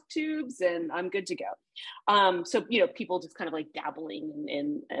some test tubes and I'm good to go. So, people just kind of like dabbling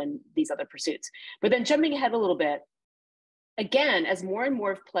in these other pursuits. But then jumping ahead a little bit, again, as more and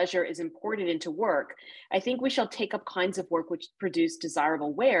more of pleasure is imported into work, I think we shall take up kinds of work which produce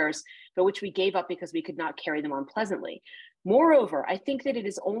desirable wares, but which we gave up because we could not carry them on pleasantly. Moreover, I think that it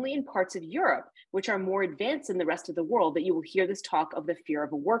is only in parts of Europe, which are more advanced than the rest of the world, that you will hear this talk of the fear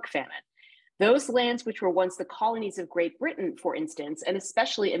of a work famine. Those lands which were once the colonies of Great Britain, for instance, and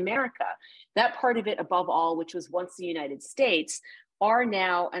especially America, that part of it above all, which was once the United States, are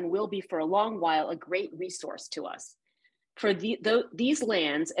now and will be for a long while a great resource to us. For these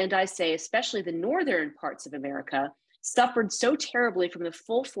lands, and I say especially the northern parts of America, suffered so terribly from the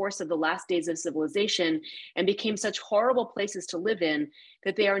full force of the last days of civilization and became such horrible places to live in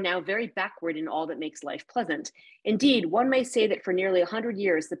that they are now very backward in all that makes life pleasant. Indeed, one may say that for nearly 100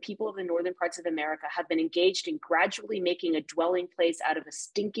 years, the people of the northern parts of America have been engaged in gradually making a dwelling place out of a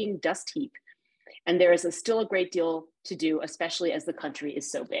stinking dust heap. And there is still a great deal to do, especially as the country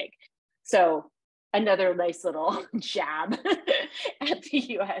is so big. So another nice little jab at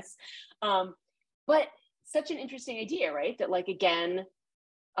the US. But such an interesting idea, right? That like, again,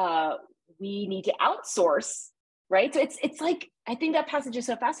 we need to outsource, right? So it's like, I think that passage is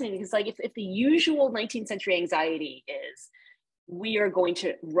so fascinating because like if the usual 19th century anxiety is we are going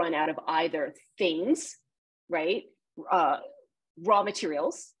to run out of either things, right? Raw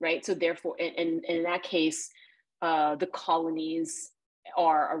materials, right? So therefore, and in that case, the colonies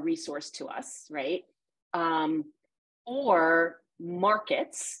are a resource to us, right? Or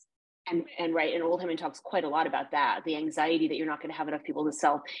markets, and right, and Oldham talks quite a lot about that, the anxiety that you're not going to have enough people to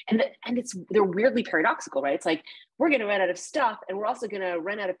sell, and they're weirdly paradoxical, right? It's like we're going to run out of stuff, and we're also going to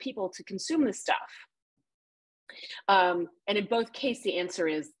run out of people to consume the stuff. And in both cases, the answer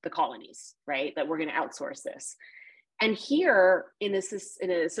is the colonies, right? That we're going to outsource this. And here in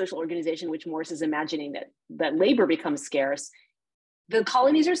a social organization, which Morris is imagining that labor becomes scarce, the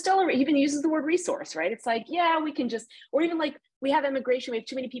colonies are still, he even uses the word resource, right? It's like, yeah, we can just, or even like we have immigration, we have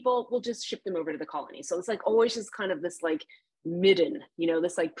too many people, we'll just ship them over to the colony. So it's like always just kind of this like midden,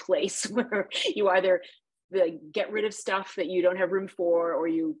 this like place where you either get rid of stuff that you don't have room for, or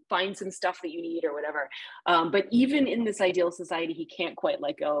you find some stuff that you need or whatever. But even in this ideal society, he can't quite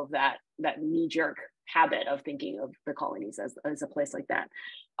let go of that knee-jerk habit of thinking of the colonies as a place like that.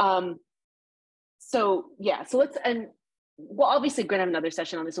 So let's, and we'll obviously going to have another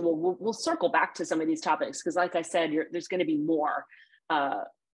session on this, and we'll circle back to some of these topics, because like I said, there's going to be more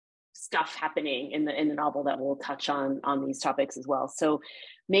stuff happening in the novel that will touch on these topics as well. So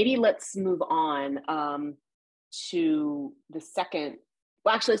maybe let's move on to the second.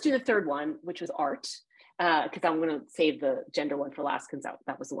 Well, actually, let's do the third one, which was art, because I'm going to save the gender one for last, because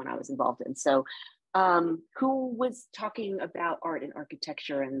that was the one I was involved in. So who was talking about art and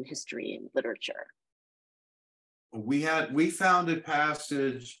architecture and history and literature? We found a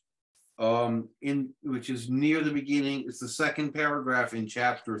passage which is near the beginning. It's the second paragraph in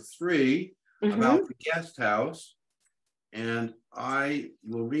chapter 3 about the guest house, and I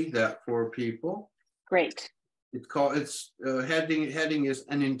will read that for people. Great. Its heading is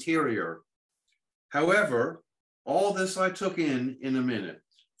an interior. However, all this I took in a minute,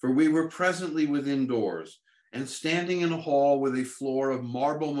 for we were presently within doors, and standing in a hall with a floor of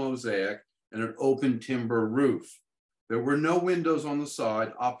marble mosaic and an open timber roof. There were no windows on the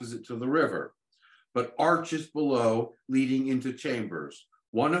side opposite to the river, but arches below leading into chambers,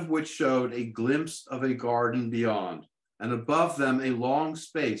 one of which showed a glimpse of a garden beyond, and above them a long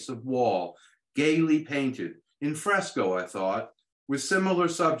space of wall, gaily painted, in fresco, I thought, with similar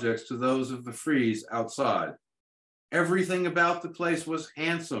subjects to those of the frieze outside. Everything about the place was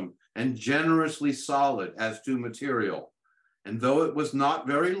handsome and generously solid as to material, and though it was not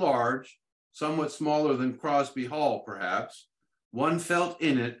very large, somewhat smaller than Crosby Hall, perhaps, one felt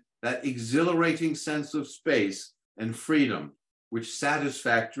in it that exhilarating sense of space and freedom which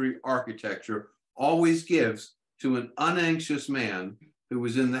satisfactory architecture always gives to an unanxious man who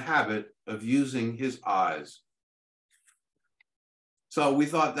is in the habit of using his eyes. So we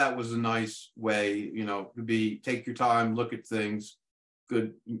thought that was a nice way, to take your time, look at things.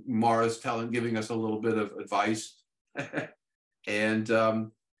 Good, Morris giving us a little bit of advice. And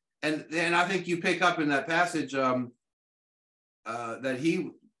I think you pick up in that passage that he,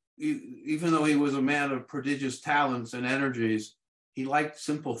 even though he was a man of prodigious talents and energies, he liked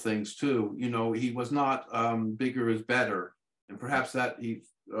simple things too. He was not bigger is better, and perhaps that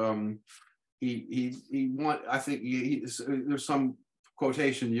I think there's some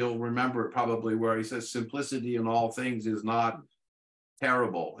quotation, you'll remember it probably, where he says simplicity in all things is not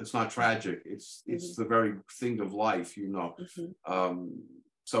terrible, it's not tragic, it's the very thing of life,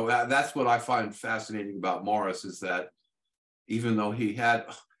 So that's what I find fascinating about Morris, is that even though he had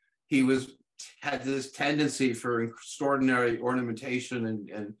this tendency for extraordinary ornamentation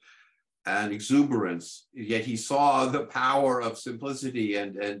and exuberance, yet he saw the power of simplicity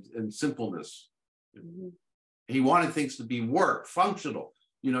and simpleness. He wanted things to be functional.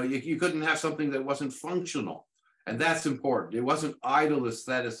 You couldn't have something that wasn't functional, and that's important. It wasn't idle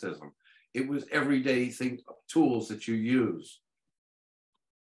aestheticism. It was everyday tools that you use.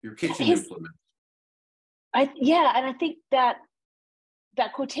 Your kitchen implements. And I think that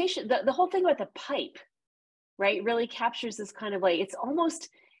quotation, the whole thing about the pipe, right, really captures this kind of like, it's almost,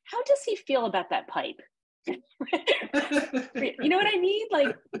 how does he feel about that pipe? You know what I mean?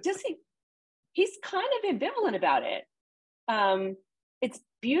 Like, he's kind of ambivalent about it. It's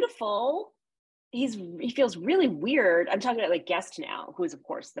beautiful. He feels really weird. I'm talking about like Guest now, who is of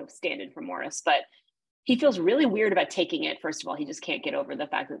course the stand-in for Morris, but he feels really weird about taking it. First of all, he just can't get over the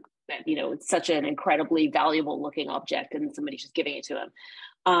fact that it's such an incredibly valuable looking object and somebody's just giving it to him.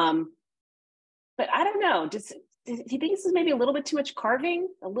 But I don't know, do you think this is maybe a little bit too much carving,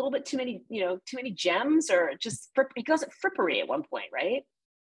 a little bit too many, too many gems, or just he calls it frippery at one point, right?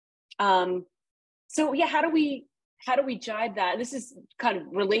 So yeah, how do we jibe that? This is kind of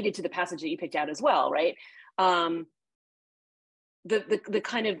related to the passage that you picked out as well, right? The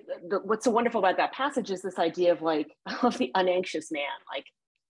kind of what's so wonderful about that passage is this idea of like of the unanxious man. Like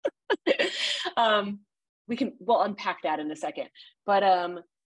we'll unpack that in a second, but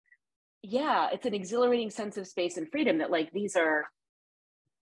yeah, it's an exhilarating sense of space and freedom that like these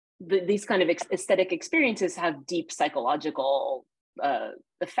kind of aesthetic experiences have deep psychological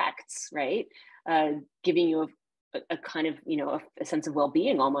effects, right? Giving you a kind of, a sense of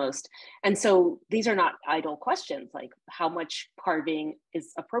well-being almost. And so these are not idle questions, like how much carving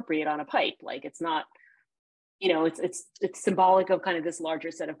is appropriate on a pipe. Like it's not, it's symbolic of kind of this larger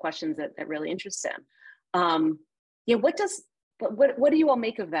set of questions that really interest him. Yeah, what do you all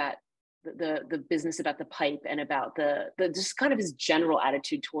make of that? The business about the pipe and about the just kind of his general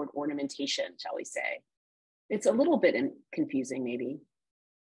attitude toward ornamentation, shall we say? It's a little bit confusing, maybe.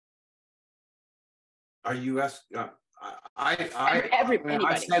 Are you asking? I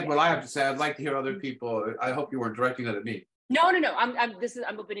said what I have to say. I'd like to hear other people. I hope you weren't directing that at me. No.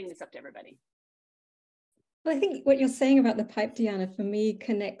 I'm opening this up to everybody. Well, I think what you're saying about the pipe, Diana, for me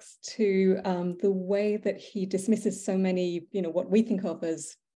connects to the way that he dismisses so many, what we think of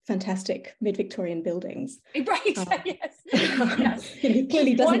as fantastic mid-Victorian buildings. Right, yes. Yes. He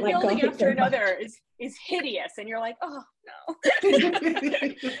clearly doesn't One like building Gothic after very another is hideous, and you're like, oh no.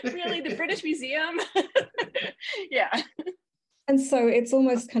 Really, the British Museum? Yeah. And so it's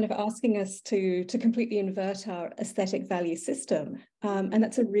almost kind of asking us to completely invert our aesthetic value system. And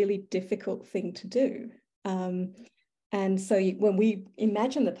that's a really difficult thing to do. And so when we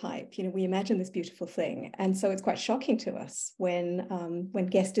imagine the pipe, we imagine this beautiful thing. And so it's quite shocking to us when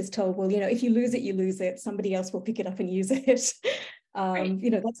Guest is told, well, if you lose it, you lose it. Somebody else will pick it up and use it. Right.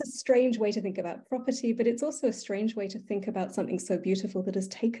 That's a strange way to think about property, but it's also a strange way to think about something so beautiful that has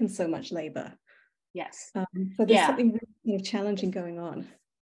taken so much labor. Yes. So there's something really challenging going on.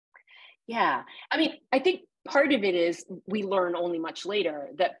 Yeah. I mean, I think part of it is we learn only much later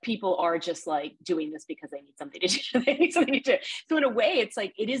that people are just like doing this because they need something to do. They need something to do. So in a way, it's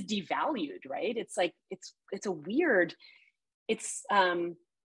like it is devalued, right? It's like it's a weird. It's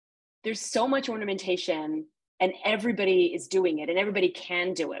there's so much ornamentation, and everybody is doing it, and everybody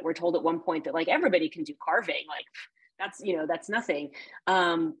can do it. We're told at one point that like everybody can do carving. Like that's nothing.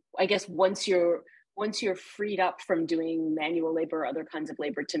 I guess once you're freed up from doing manual labor or other kinds of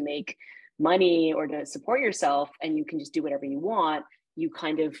labor to make money or to support yourself, and you can just do whatever you want, you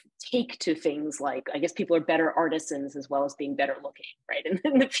kind of take to things like, I guess people are better artisans as well as being better looking, right?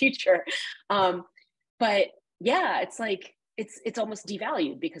 In the future. But yeah, it's like, it's almost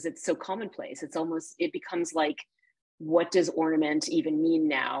devalued because it's so commonplace. It becomes like, what does ornament even mean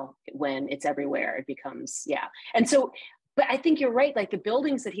now when it's everywhere? It becomes, yeah. And so, but I think you're right. Like the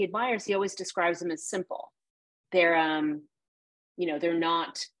buildings that he admires, he always describes them as simple. They're,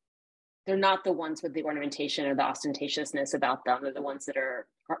 they're not the ones with the ornamentation or the ostentatiousness about them. They're the ones that are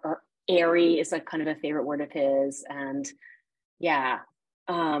airy is like kind of a favorite word of his. And yeah,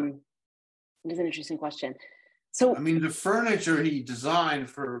 it is an interesting question. So, I mean, the furniture he designed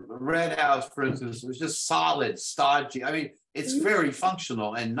for the Red House, for instance, was just solid, stodgy. I mean, it's very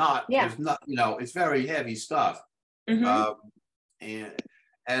functional and not, it's not, it's very heavy stuff. And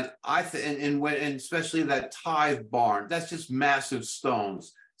I think, and especially that tithe barn, that's just massive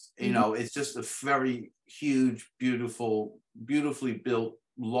stones. It's just a very huge, beautifully built,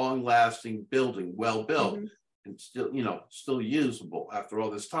 long-lasting building, well built, and still usable after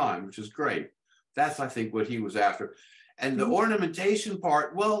all this time, which is great. That's, I think, what he was after. And the ornamentation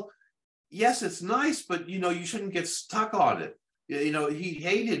part, well, yes, it's nice, but you shouldn't get stuck on it. He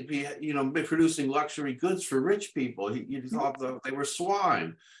hated producing luxury goods for rich people. He thought they were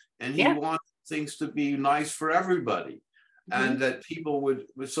swine, and he wanted things to be nice for everybody. And that people would,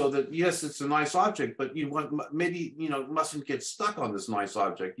 so that, yes, it's a nice object, but mustn't get stuck on this nice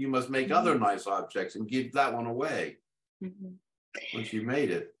object. You must make other nice objects and give that one away once you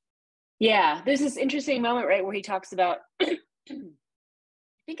made it. Yeah, there's this interesting moment, right, where he talks about, I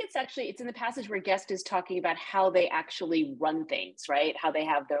think it's in the passage where Guest is talking about how they actually run things, right? How they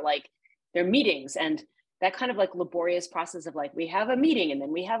have their meetings, and that kind of like laborious process of like, we have a meeting and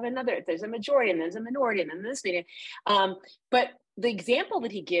then we have another, there's a majority and there's a minority and then this meeting. But the example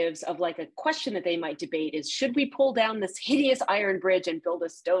that he gives of like a question that they might debate is, should we pull down this hideous iron bridge and build a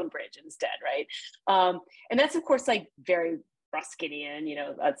stone bridge instead, right? And that's of course like very Ruskinian,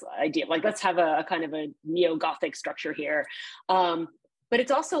 that's the idea. Like, let's have a kind of a neo-Gothic structure here. But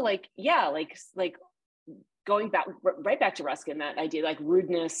it's also like, yeah, like going back right back to Ruskin, that idea like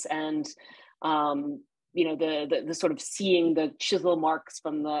rudeness and you know, the sort of seeing the chisel marks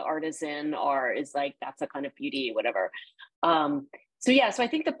from the artisan is like, that's a kind of beauty, whatever. So yeah, so I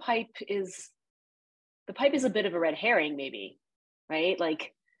think the pipe is a bit of a red herring, maybe, right?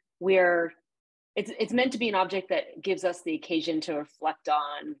 Like it's meant to be an object that gives us the occasion to reflect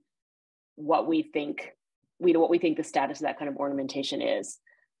on what we think the status of that kind of ornamentation is.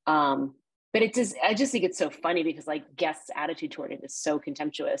 But I just think it's so funny because like Guest's attitude toward it is so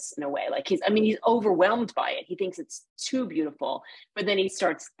contemptuous in a way. Like he's overwhelmed by it. He thinks it's too beautiful, but then he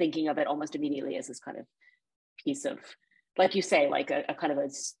starts thinking of it almost immediately as this kind of piece of, like you say, like a kind of a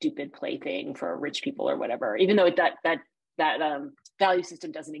stupid plaything for rich people or whatever. Even though that value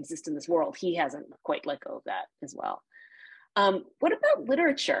system doesn't exist in this world, he hasn't quite let go of that as well. What about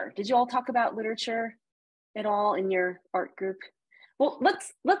literature? Did you all talk about literature at all in your art group? Well,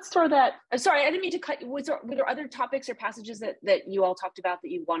 let's throw that. Sorry, I didn't mean to cut. Were there other topics or passages that you all talked about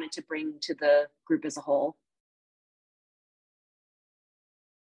that you wanted to bring to the group as a whole?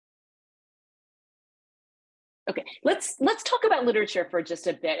 Okay, let's talk about literature for just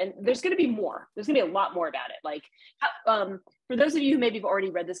a bit, and there's going to be more. There's going to be a lot more about it. Like, for those of you who maybe have already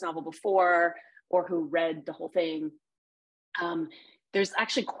read this novel before or who read the whole thing, there's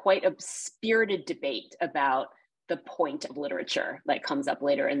actually quite a spirited debate about the point of literature that comes up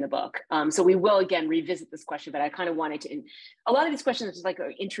later in the book. So we will again revisit this question, but I kind of wanted to, a lot of these questions are just like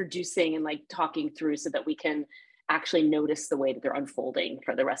introducing and like talking through so that we can actually notice the way that they're unfolding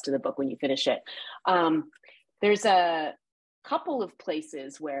for the rest of the book when you finish it. There's a couple of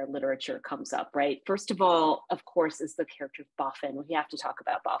places where literature comes up, right? First of all, of course, is the character of Boffin. We have to talk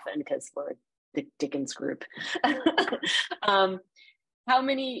about Boffin because we're the Dickens group.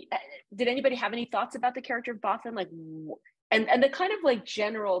 Did anybody have any thoughts about the character of Boffin? Like, and the kind of like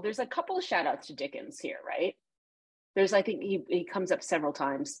general, there's a couple of shout outs to Dickens here, right? I think he comes up several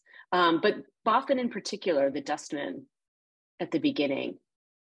times. But Boffin in particular, the dustman at the beginning.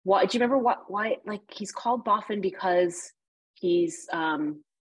 Do you remember why, like he's called Boffin because he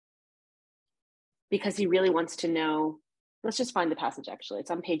really wants to know, let's just find the passage actually. It's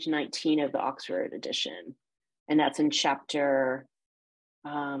on page 19 of the Oxford edition. And that's in chapter,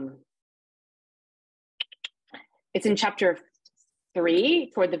 it's in chapter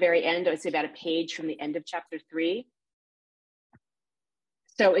 3 toward the very end. I would say about a page from the end of chapter 3.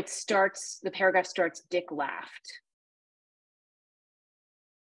 So the paragraph starts, Dick laughed.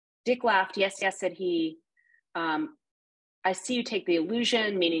 Dick laughed, yes, said he. I see you take the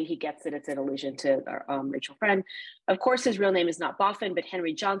allusion, meaning he gets that it's an allusion to our Rachel friend. Of course, his real name is not Boffin, but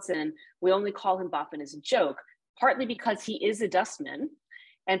Henry Johnson. We only call him Boffin as a joke, partly because he is a dustman,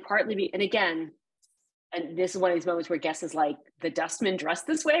 and partly, and this is one of these moments where Guess is like, the dustman dressed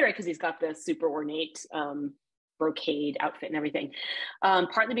this way, right? Because he's got the super ornate brocade outfit and everything.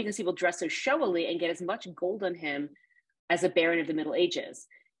 Partly because he will dress so showily and get as much gold on him as a baron of the Middle Ages.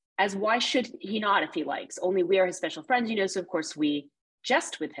 As why should he not if he likes? Only we are his special friends, so of course we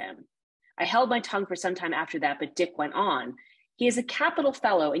jest with him. I held my tongue for some time after that, but Dick went on. He is a capital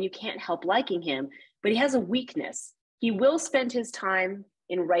fellow and you can't help liking him, but he has a weakness. He will spend his time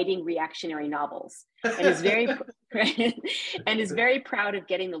in writing reactionary novels and is very proud of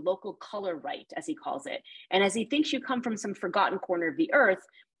getting the local color right, as he calls it. And as he thinks you come from some forgotten corner of the earth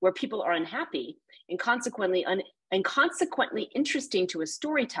where people are unhappy and consequently interesting to a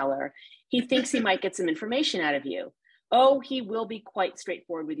storyteller, he thinks he might get some information out of you. Oh, he will be quite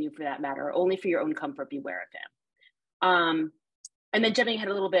straightforward with you for that matter. Only for your own comfort, beware of him. And then jumping ahead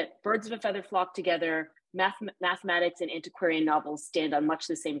a little bit, birds of a feather flock together. Mathematics and antiquarian novels stand on much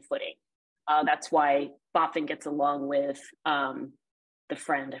the same footing. That's why Boffin gets along with the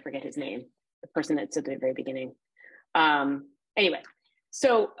friend, I forget his name, the person that's at the very beginning. Anyway,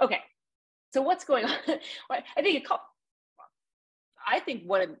 so what's going on? I think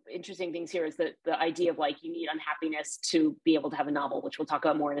one of the interesting things here is that the idea of like you need unhappiness to be able to have a novel, which we'll talk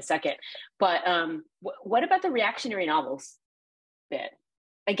about more in a second. But what about the reactionary novels bit?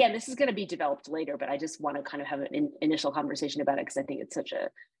 Again, this is going to be developed later, but I just want to kind of have an initial conversation about it because I think it's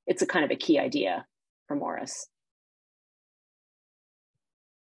a kind of a key idea for Morris.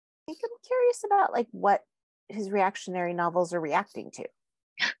 I think I'm curious about like what his reactionary novels are reacting to.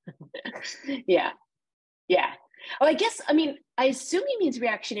 Yeah. Oh, I assume he means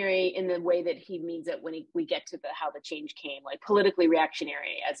reactionary in the way that he means it when we get to how the change came, like politically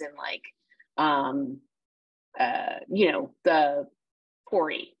reactionary, as in like, the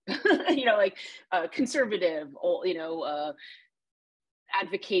Tory, conservative,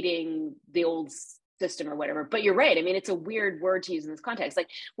 advocating the old system or whatever. But you're right. It's a weird word to use in this context. Like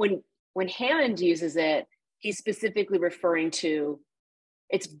when Hammond uses it, he's specifically referring to,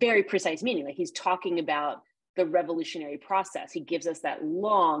 it's very precise meaning, like he's talking about the revolutionary process. He gives us that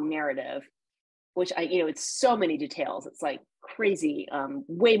long narrative, which it's so many details. It's like crazy,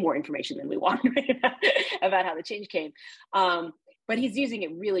 way more information than we want about how the change came. But he's using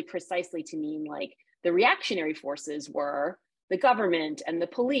it really precisely to mean like the reactionary forces were the government and the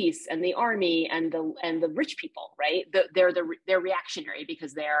police and the army and the rich people, right? They're reactionary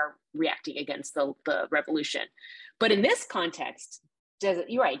because they're reacting against the revolution. But in this context,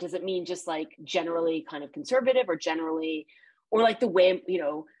 you're right, does it mean just like generally kind of conservative, or generally, or like the way,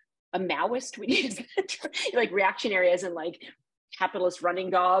 a Maoist would use like reactionary as in like capitalist running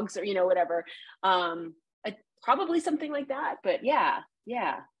dogs, or whatever. Probably something like that, but yeah.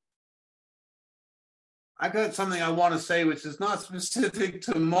 I got something I want to say, which is not specific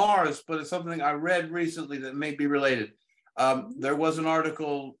to Mars, but it's something I read recently that may be related. There was an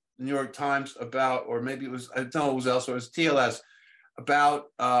article in the New York Times about, or maybe it was, I don't know, it was elsewhere, it was TLS, about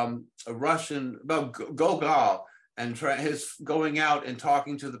a Russian, about Gogol, and his going out and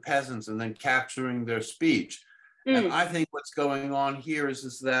talking to the peasants and then capturing their speech. And I think what's going on here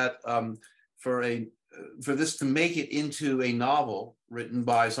is that for this to make it into a novel written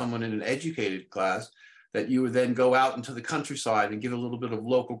by someone in an educated class, that you would then go out into the countryside and give a little bit of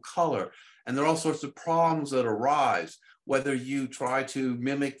local color. And there are all sorts of problems that arise, whether you try to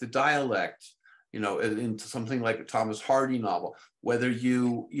mimic the dialect, into something like a Thomas Hardy novel, whether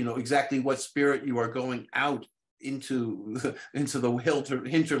you exactly what spirit you are going out into the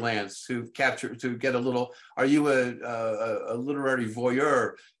hinterlands to capture, to get a little, are you a literary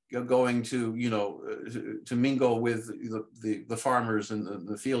voyeur going to mingle with the farmers and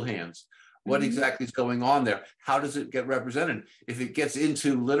the field hands? What exactly is going on there? How does it get represented? If it gets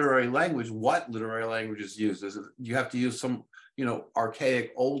into literary language, what literary language is used? You have to use some,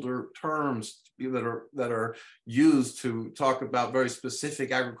 archaic, older terms that are used to talk about very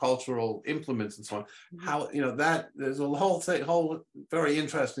specific agricultural implements and so on. How, that there's a whole very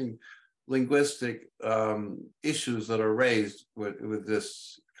interesting linguistic issues that are raised with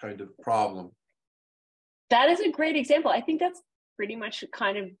this kind of problem. That is a great example. I think that's pretty much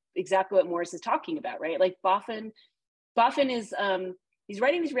kind of exactly what Morris is talking about, right? Like Boffin is, he's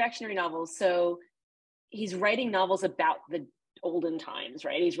writing these reactionary novels. So he's writing novels about the olden times,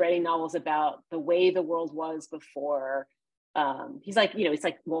 right? He's writing novels about the way the world was before. He's like, it's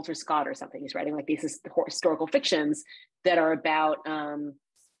like Walter Scott or something. He's writing like these historical fictions that are about,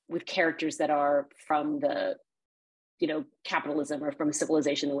 with characters that are from the, capitalism or from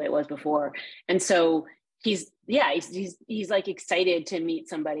civilization the way it was before. And so he's like excited to meet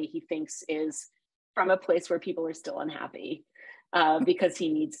somebody he thinks is from a place where people are still unhappy, because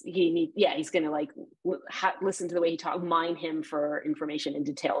he's going to like listen to the way he talks, mine him for information and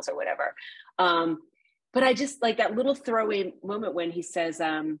details or whatever. But I just like that little throwaway moment when he says,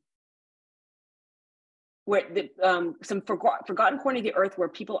 where some forgotten corner of the earth where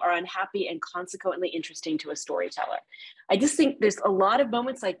people are unhappy and consequently interesting to a storyteller. I just think there's a lot of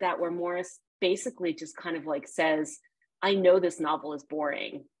moments like that where Morris basically just kind of like says, I know this novel is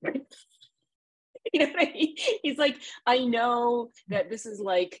boring. Right? What I mean? He's like, I know that this is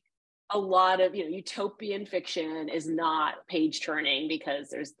like a lot of, utopian fiction is not page turning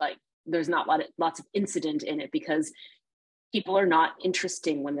because there's not lots of incident in it, because people are not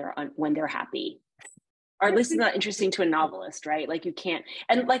interesting when they're happy. Or at least it's not interesting to a novelist, right? Like you can't,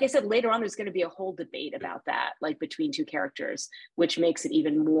 and like I said, later on, there's going to be a whole debate about that, like between two characters, which makes it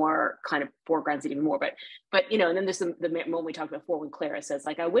even more kind of foregrounds it even more. But and then there's the moment we talked about before when Clara says,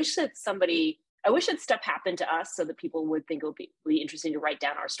 like, I wish that stuff happened to us so that people would think it would be interesting to write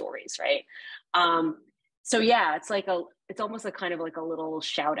down our stories, right? So yeah, it's almost a kind of like a little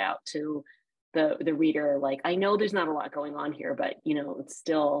shout out to the reader, like, I know there's not a lot going on here, but it's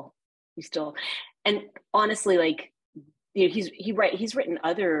still, and honestly, like, he's written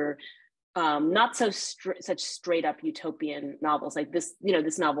other not such straight up utopian novels like this.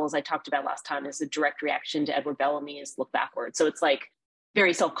 This novel, as I talked about last time, is a direct reaction to Edward Bellamy's Look Backward. So it's like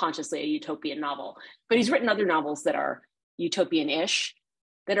very self-consciously a utopian novel. But he's written other novels that are utopian-ish,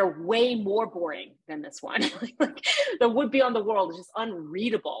 that are way more boring than this one. Like The Would Be on the World is just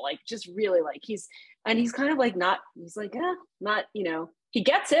unreadable. Like just really like he's kind of like not he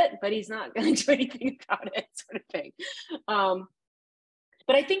gets it, but he's not going to do anything about it, sort of thing.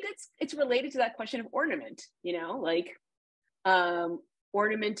 But I think it's related to that question of ornament,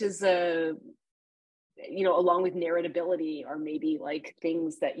 ornament is along with narratability, or maybe like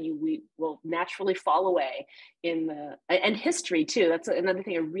things that we will naturally fall away and history too. That's another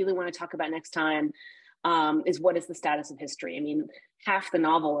thing I really want to talk about next time, is what is the status of history? I mean, half the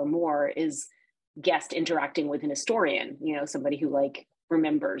novel or more is guest interacting with an historian, you know, somebody who like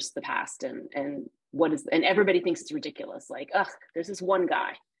remembers the past and what is, and everybody thinks it's ridiculous. Like, ugh, there's this one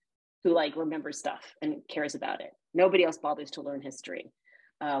guy who like remembers stuff and cares about it. Nobody else bothers to learn history.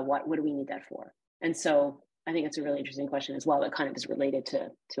 What do we need that for? And so I think it's a really interesting question as well that kind of is related to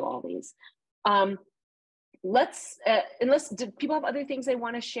all these. Unless do people have other things they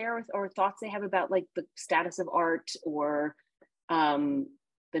want to share with, or thoughts they have about like the status of art or the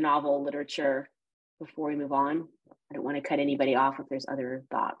novel literature before we move on? I don't want to cut anybody off if there's other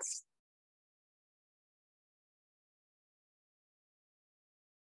thoughts.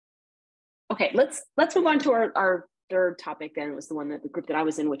 Okay, let's move on to our third topic then. It was the one that the group that I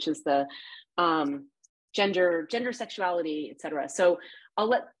was in, which is the gender, sexuality, etc. So I'll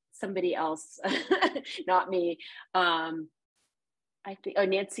let somebody else, not me. I think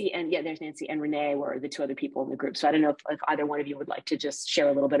Nancy and there's Nancy and Renee were the two other people in the group. So I don't know if either one of you would like to just share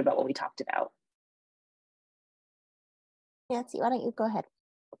a little bit about what we talked about. Nancy, why don't you go ahead?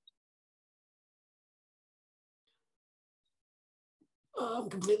 I'm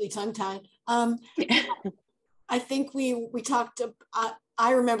completely tongue-tied. I think we talked.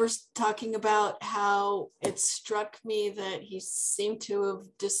 I remember talking about how it struck me that he seemed to have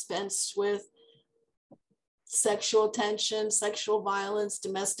dispensed with sexual tension, sexual violence,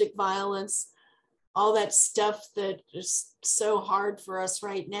 domestic violence, all that stuff that is so hard for us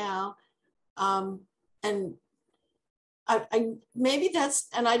right now. And I maybe that's,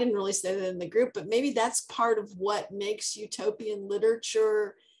 and I didn't really say that in the group, but maybe that's part of what makes utopian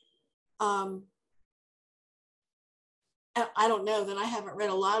literature. I don't know that I haven't read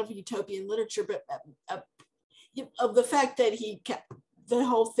a lot of utopian literature, but of the fact that he kept the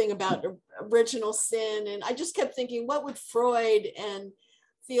whole thing about original sin. And I just kept thinking, what would Freud and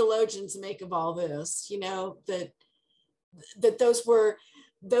theologians make of all this? You know, that the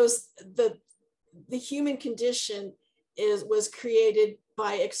human condition was created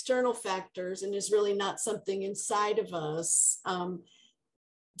by external factors and is really not something inside of us,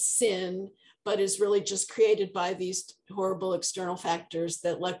 sin, but is really just created by these horrible external factors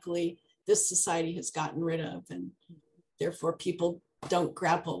that luckily this society has gotten rid of, and therefore people don't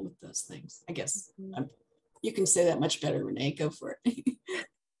grapple with those things. I guess you can say that much better, Renee, go for it.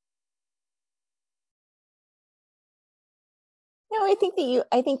 No, I think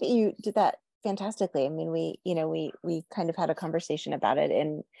that you did that fantastically. I mean, we kind of had a conversation about it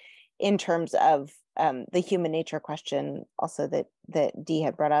in terms of the human nature question also that Dee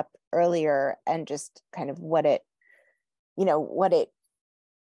had brought up earlier, and just kind of what it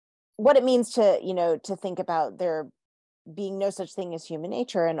means to, to think about there being no such thing as human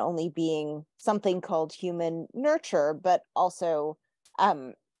nature and only being something called human nurture, but also,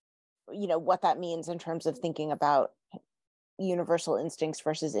 what that means in terms of thinking about universal instincts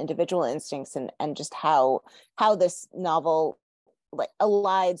versus individual instincts, and just how this novel like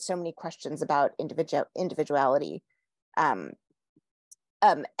allied so many questions about individuality.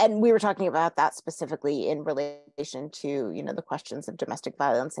 And we were talking about that specifically in relation to, the questions of domestic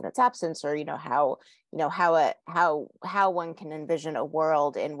violence and its absence, or, how one can envision a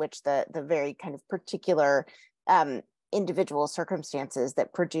world in which the very kind of particular individual circumstances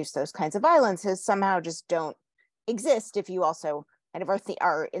that produce those kinds of violences somehow just don't exist if you also kind of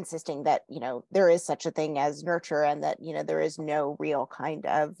are insisting that, there is such a thing as nurture, and that, there is no real kind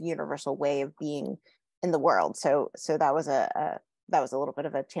of universal way of being in the world. So that was a little bit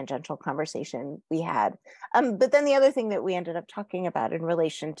of a tangential conversation we had. But then the other thing that we ended up talking about in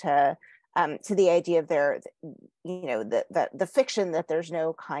relation to the idea of the fiction, that there's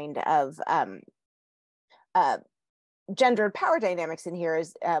no kind of gendered power dynamics in here,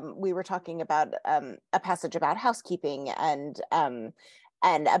 is we were talking about a passage about housekeeping, and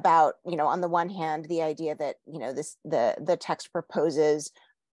about, on the one hand, the idea that, the text proposes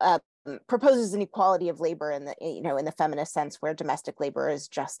an equality of labor in the feminist sense, where domestic labor is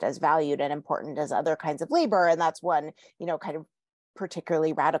just as valued and important as other kinds of labor. And that's one, kind of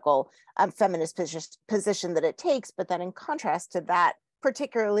particularly radical feminist position that it takes. But then in contrast to that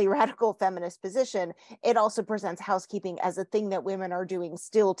particularly radical feminist position, it also presents housekeeping as a thing that women are doing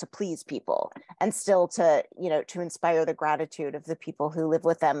still to please people, and still to, to inspire the gratitude of the people who live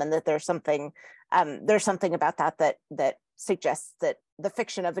with them. And that there's something about that suggests that the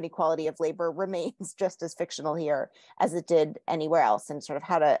fiction of an equality of labor remains just as fictional here as it did anywhere else, and sort of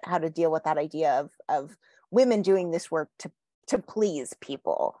how to deal with that idea of women doing this work to please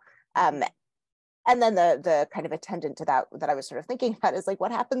people. And then the kind of attendant to that I was sort of thinking about is like,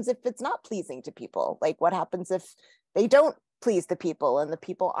 what happens if it's not pleasing to people? Like, what happens if they don't please the people and the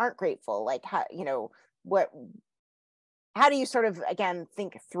people aren't grateful? Like, how do you sort of, again,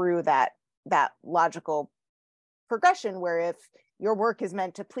 think through that that logical progression where if your work is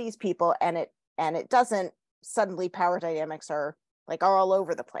meant to please people and it doesn't, suddenly power dynamics are all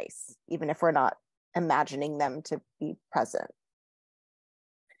over the place, even if we're not imagining them to be present.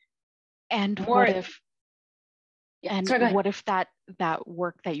 And what if that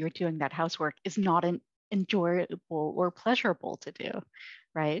work that you're doing, that housework, is not enjoyable or pleasurable to do,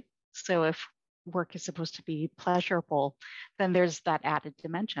 right? So if work is supposed to be pleasurable, then there's that added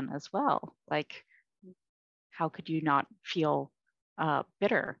dimension as well. Like, how could you not feel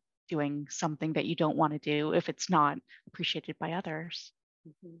bitter doing something that you don't want to do if it's not appreciated by others?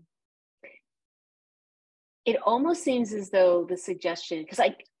 Mm-hmm. It almost seems as though the suggestion, because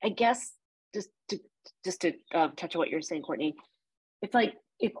I guess just to touch on what you're saying, Courtney, it's like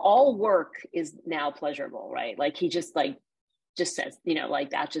if all work is now pleasurable, right? Like he just says,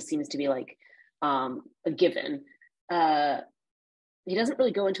 that just seems to be like a given. He doesn't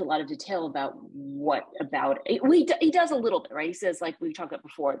really go into a lot of detail about what about it. He does a little bit, right? He says, like we talked about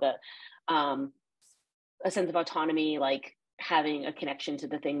before, a sense of autonomy, like having a connection to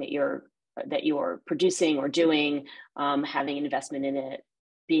the thing that you're producing or doing, having an investment in it,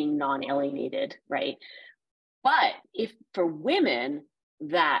 being non-alienated, right? But if for women,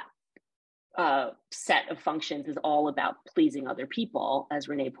 that set of functions is all about pleasing other people, as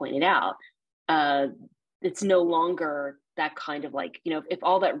Renee pointed out, it's no longer that kind of like, if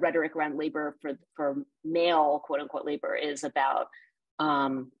all that rhetoric around labor for male quote unquote labor is about,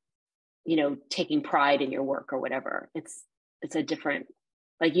 taking pride in your work or whatever, it's a different,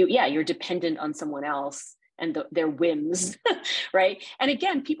 like you're dependent on someone else and their whims, right? And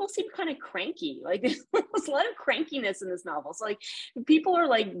again, people seem kind of cranky. Like there's a lot of crankiness in this novel. So like people are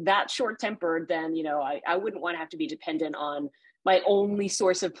like that short-tempered, then, I wouldn't want to have to be dependent on my only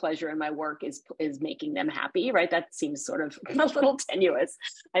source of pleasure in my work is making them happy, right? That seems sort of a little tenuous.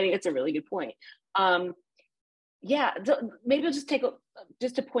 I think it's a really good point. Maybe I'll just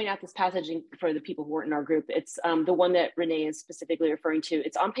just to point out this passage for the people who weren't in our group. It's the one that Renee is specifically referring to.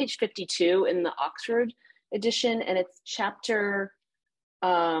 It's on page 52 in the Oxford edition, and it's chapter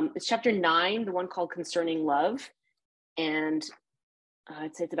 9, the one called Concerning Love. And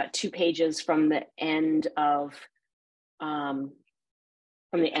I'd say it's about 2 pages from the end of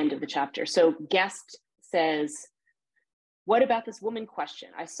the chapter. So Guest says, "What about this woman question?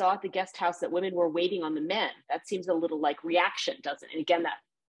 I saw at the guest house that women were waiting on the men. That seems a little like reaction, doesn't it?" And again,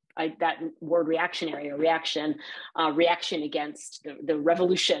 that word reactionary or reaction against the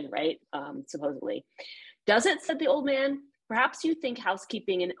revolution, right? Supposedly. "Does it?" said the old man. "Perhaps you think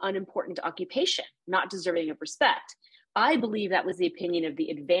housekeeping an unimportant occupation, not deserving of respect. I believe that was the opinion of the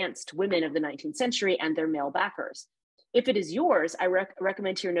advanced women of the 19th century and their male backers. If it is yours, I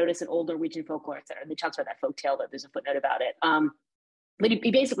recommend to your notice an old Norwegian folklore, etc." And he talks about that folk tale, that there's a footnote about it. But he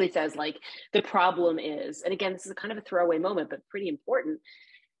basically says, like, the problem is, and again, this is a kind of a throwaway moment, but pretty important.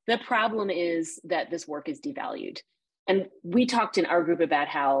 The problem is that this work is devalued. And we talked in our group about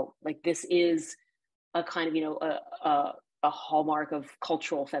how, like, this is a kind of, a hallmark of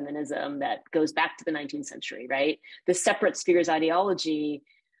cultural feminism that goes back to the 19th century, right? The separate spheres ideology,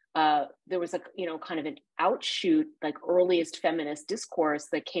 there was kind of an outshoot, like earliest feminist discourse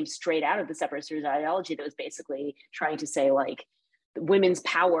that came straight out of the separate spheres ideology that was basically trying to say, like, women's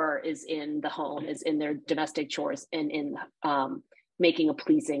power is in the home, is in their domestic chores, and in making a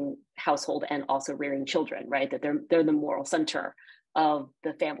pleasing household and also rearing children, right? That they're the moral center of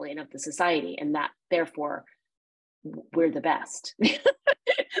the family and of the society, and that therefore we're the best.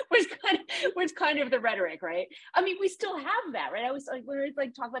 was kind of the rhetoric, right? I mean, we still have that, right? I was like, when I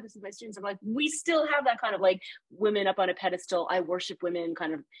like talk about this with my students, I'm like, we still have that kind of like women up on a pedestal, I worship women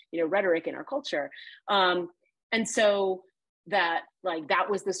kind of, rhetoric in our culture. And so that, like, that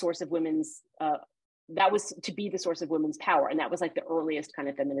was the source of women's, that was to be the source of women's power. And that was like the earliest kind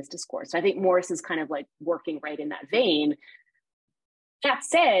of feminist discourse. So I think Morris is kind of like working right in that vein. That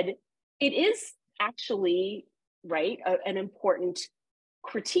said, it is actually, right, an important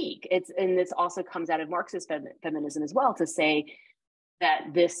critique. And this also comes out of Marxist feminism as well, to say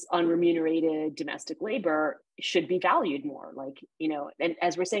that this unremunerated domestic labor should be valued more. Like, and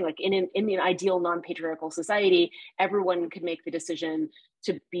as we're saying, like in an ideal non-patriarchal society, everyone could make the decision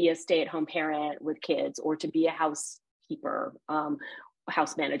to be a stay-at-home parent with kids, or to be a housekeeper,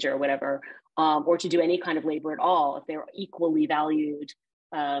 house manager, or whatever, or to do any kind of labor at all. If they're equally valued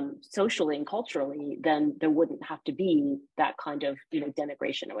socially and culturally, then there wouldn't have to be that kind of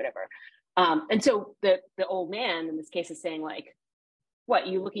denigration or whatever. And so the old man in this case is saying, like, what,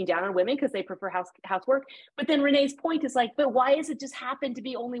 you looking down on women because they prefer housework? But then Renee's point is like, but why does it just happen to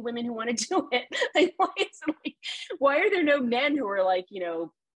be only women who want to do it? Like, why are there no men who are like,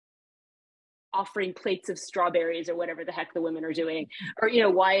 offering plates of strawberries or whatever the heck the women are doing? Or, you know,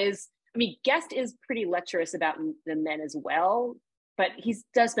 why is, I mean, Guest is pretty lecherous about the men as well, but he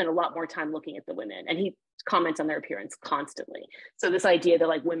does spend a lot more time looking at the women, and he comments on their appearance constantly. So this idea that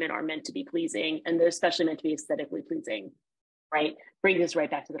like women are meant to be pleasing, and they're especially meant to be aesthetically pleasing, right? Brings us right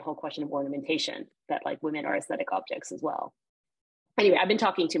back to the whole question of ornamentation, that like women are aesthetic objects as well. Anyway, I've been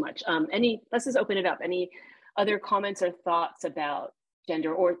talking too much. Let's just open it up. Any other comments or thoughts about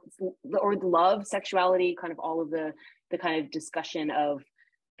gender or love, sexuality, kind of all of the kind of discussion of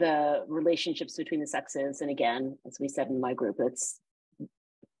the relationships between the sexes? And again, as we said in my group, it's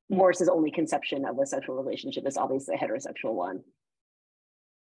Morris's only conception of a sexual relationship is obviously a heterosexual one.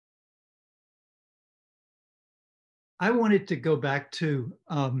 I wanted to go back to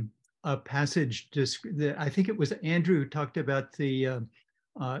a passage that I think it was Andrew who talked about the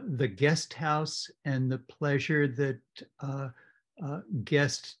guest house and the pleasure that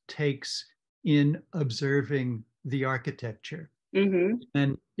Guest takes in observing the architecture. Mm-hmm.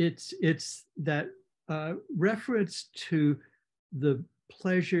 And it's that reference to the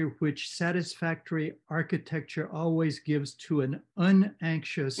pleasure which satisfactory architecture always gives to an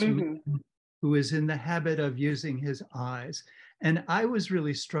unanxious man who is in the habit of using his eyes. And I was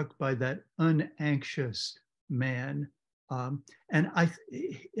really struck by that unanxious man. And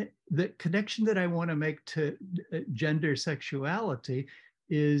the connection that I want to make to gender sexuality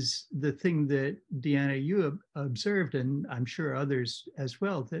is the thing that Deanna, you observed, and I'm sure others as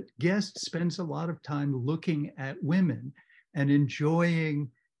well, that Guest spends a lot of time looking at women and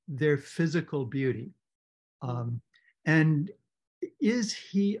enjoying their physical beauty. And is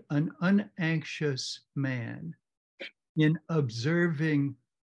he an unanxious man in observing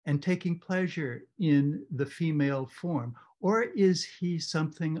and taking pleasure in the female form? Or is he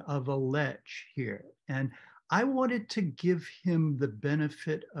something of a lech here? And I wanted to give him the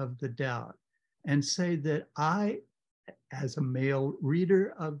benefit of the doubt and say that I, as a male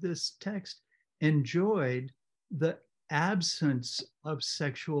reader of this text, enjoyed the absence of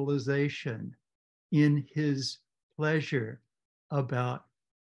sexualization in his pleasure about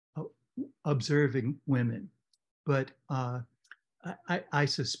observing women. But I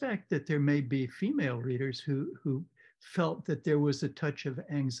suspect that there may be female readers who felt that there was a touch of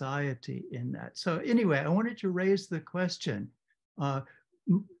anxiety in that. So anyway, I wanted to raise the question.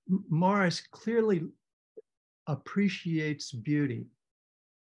 Morris clearly appreciates beauty,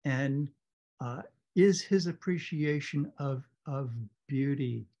 and is his appreciation of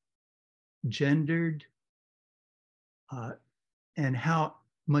beauty gendered, and how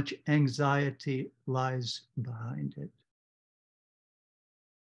much anxiety lies behind it?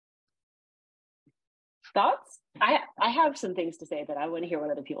 Thoughts? I have some things to say, but I want to hear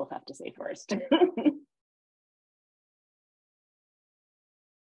what other people have to say first.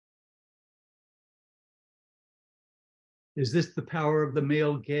 Is this the power of the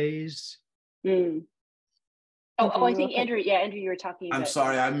male gaze? Mm. Oh, I think Andrew, Andrew, you were talking about. I'm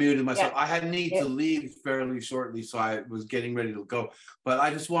sorry, I muted myself. Yeah. I had need to leave fairly shortly, so I was getting ready to go. But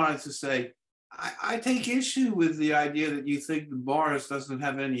I just wanted to say, I take issue with the idea that you think that Morris doesn't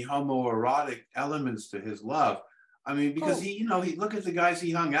have any homoerotic elements to his love. I mean, because he look at the guys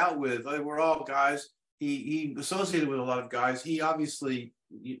he hung out with. They were all guys. He associated with a lot of guys. He obviously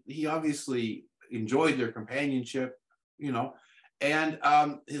enjoyed their companionship, and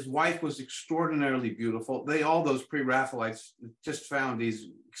his wife was extraordinarily beautiful. All those pre-Raphaelites just found these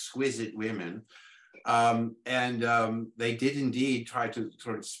exquisite women. They did indeed try to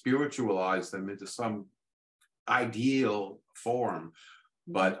sort of spiritualize them into some ideal form,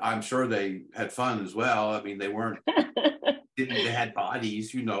 but I'm sure they had fun as well. I mean, they had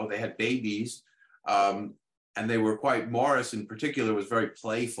bodies, they had babies, and they were Morris in particular was very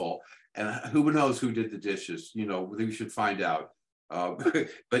playful, and who knows who did the dishes, we should find out.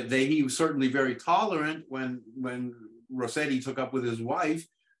 But he was certainly very tolerant when Rossetti took up with his wife.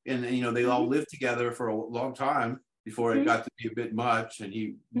 And they all lived together for a long time before it got to be a bit much, and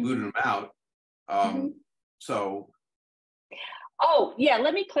he booted them out. So. Oh yeah,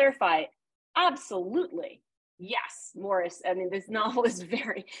 let me clarify. Absolutely, yes, Morris. I mean, this novel is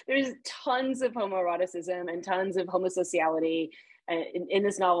there's tons of homoeroticism and tons of homosociality in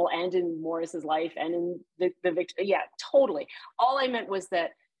this novel and in Morris's life and in the Victorian. Yeah, totally. All I meant was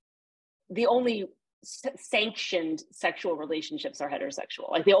that the only sanctioned sexual relationships are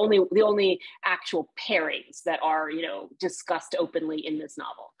heterosexual, like the only actual pairings that are discussed openly in this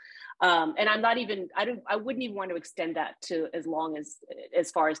novel. And I wouldn't even want to extend that to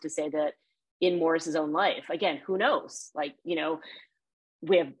as far as to say that in Morris's own life. Again, who knows? Like,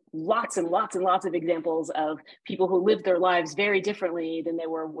 we have lots and lots and lots of examples of people who lived their lives very differently than they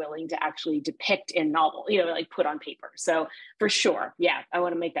were willing to actually depict in novel, like put on paper. So for sure, yeah, I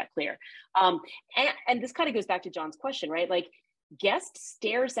want to make that clear. And this kind of goes back to John's question, right? Like Guest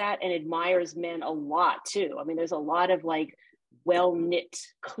stares at and admires men a lot too. I mean, there's a lot of like well-knit,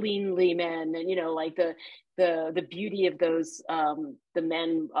 cleanly men, and like the beauty of those the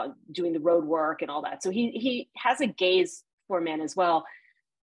men doing the road work and all that. So he has a gaze for men as well.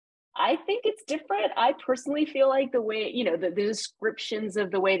 I think it's different. I personally feel like the way, the descriptions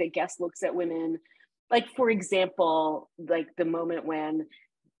of the way that Guest looks at women, like for example, like the moment when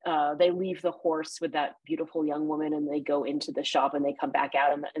they leave the horse with that beautiful young woman and they go into the shop and they come back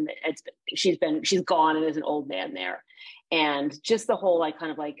out and she's gone and there's an old man there. And just the whole like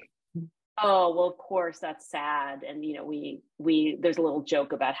kind of like, oh, well, of course that's sad. And, there's a little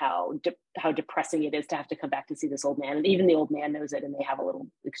joke about how depressing it is to have to come back to see this old man. And even the old man knows it and they have a little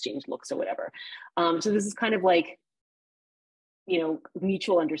exchange looks or whatever. So this is kind of like,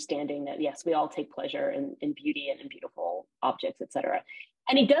 mutual understanding that yes, we all take pleasure in beauty and in beautiful objects, etc.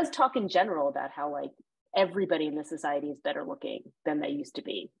 And he does talk in general about how like everybody in the society is better looking than they used to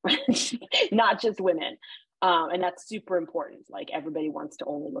be, not just women. And that's super important. Like everybody wants to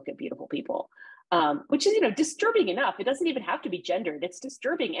only look at beautiful people, which is, disturbing enough. It doesn't even have to be gendered. It's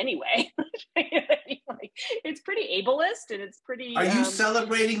disturbing anyway. Like, it's pretty ableist and it's pretty. Are you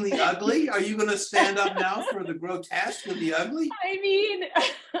celebrating the ugly? Are you going to stand up now for the grotesque and the ugly? I mean,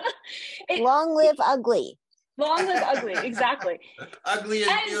 long live ugly. Long live ugly, exactly. Ugly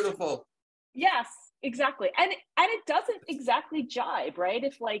and beautiful. Yes, exactly. And it doesn't exactly jibe, right?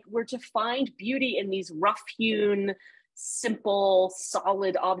 If like we're to find beauty in these rough-hewn, simple,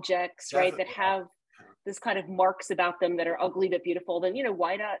 solid objects, right, that have this kind of marks about them that are ugly but beautiful, then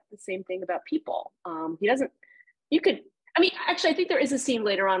why not the same thing about people? Actually I think there is a scene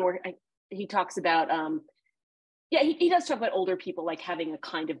later on where he talks about he does talk about older people like having a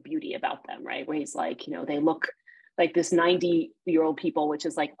kind of beauty about them, right? Where he's like, they look like this 90-year-old people, which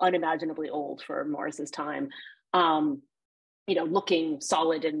is like unimaginably old for Morris's time, looking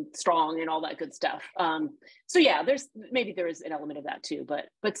solid and strong and all that good stuff. So yeah, there is an element of that too,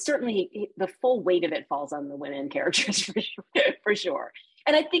 but certainly the full weight of it falls on the women characters for sure.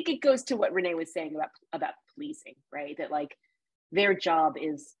 And I think it goes to what Renee was saying about pleasing, right? That like their job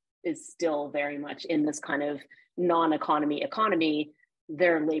is still very much in this kind of economy.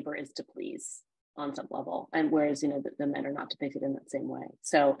 Their labor is to please on some level, and whereas the men are not depicted in that same way.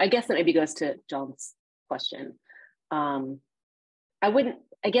 So I guess that maybe goes to John's question.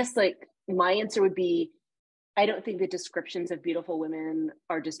 I guess like my answer would be, I don't think the descriptions of beautiful women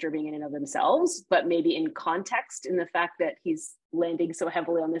are disturbing in and of themselves, but maybe in context, in the fact that he's landing so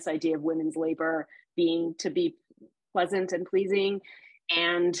heavily on this idea of women's labor being to be pleasant and pleasing,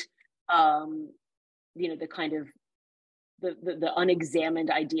 and the kind of the unexamined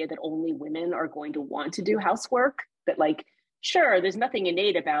idea that only women are going to want to do housework, that like, sure, there's nothing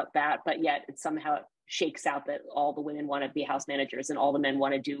innate about that, but yet it somehow shakes out that all the women want to be house managers and all the men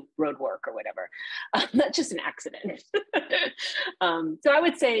want to do road work or whatever. That's just an accident. So I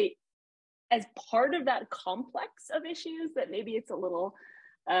would say as part of that complex of issues that maybe it's a little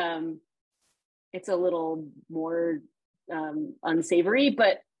more unsavory,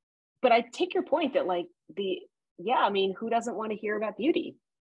 but I take your point that like who doesn't want to hear about beauty?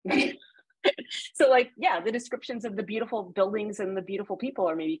 So like, the descriptions of the beautiful buildings and the beautiful people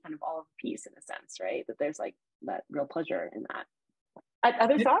are maybe kind of all of a piece in a sense, right? That there's like that real pleasure in that.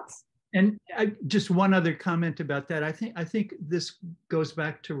 Other thoughts? And just one other comment about that. I think this goes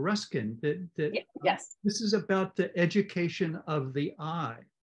back to Ruskin, yes. This is about the education of the eye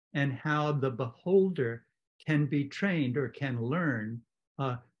and how the beholder can be trained or can learn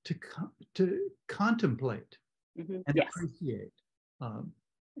to contemplate and appreciate,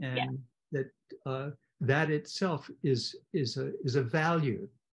 and that itself is a value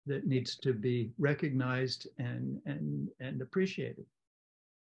that needs to be recognized and appreciated.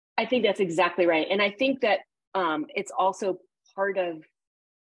 I think that's exactly right, and I think that it's also part of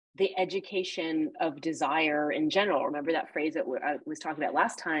the education of desire in general. Remember that phrase that I was talking about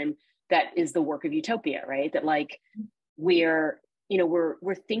last time? That is the work of utopia, right? That like we're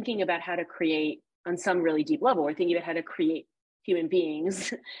thinking about how to create, on some really deep level, we're thinking about how to create human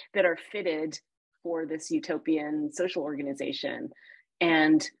beings that are fitted for this utopian social organization.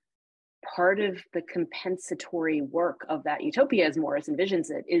 And part of the compensatory work of that utopia, as Morris envisions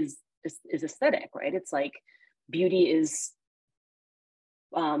it, is aesthetic, right? It's like beauty is,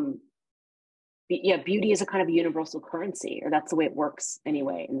 beauty is a kind of universal currency, or that's the way it works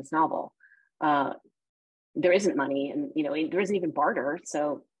anyway in this novel. there isn't money, and there isn't even barter.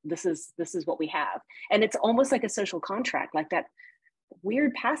 So this is what we have, and it's almost like a social contract, like that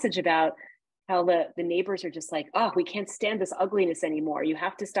weird passage about how the neighbors are just like, oh, we can't stand this ugliness anymore. You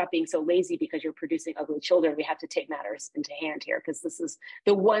have to stop being so lazy because you're producing ugly children. We have to take matters into hand here, because this is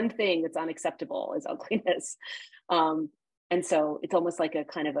the one thing that's unacceptable is ugliness. And so it's almost like a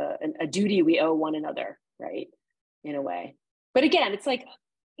kind of a duty we owe one another, right? In a way. But again, it's like,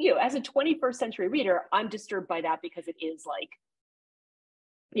 as a 21st century reader, I'm disturbed by that because it is like,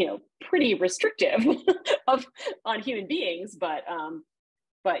 pretty restrictive on human beings, but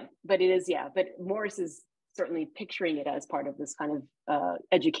it is, yeah. But Morris is certainly picturing it as part of this kind of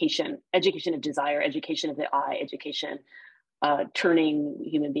education of desire, education of the eye, education, turning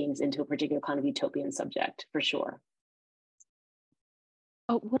human beings into a particular kind of utopian subject, for sure.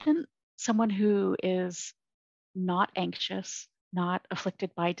 Oh, wouldn't someone who is not anxious, not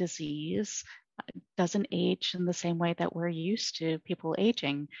afflicted by disease, doesn't age in the same way that we're used to people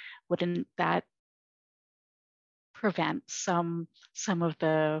aging, wouldn't that prevent some of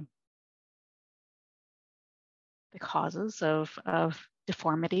the causes of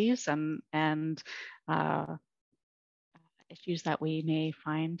deformities and issues that we may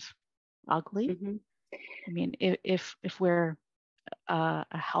find ugly? Mm-hmm. I mean, if we're a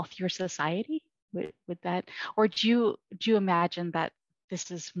healthier society, would that, or do you imagine that this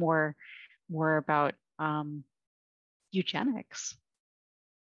is more about eugenics?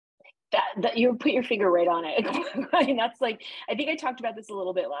 That you put your finger right on it. I mean, that's like, I think I talked about this a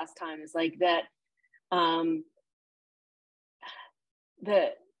little bit last time. It's like that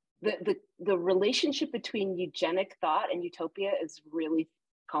the relationship between eugenic thought and utopia is really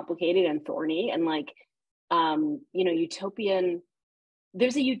complicated and thorny, and like utopian,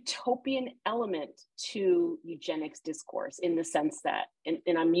 there's a utopian element to eugenics discourse, in the sense that,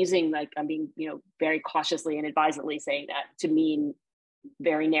 and I'm using, like, I'm being, very cautiously and advisedly saying that to mean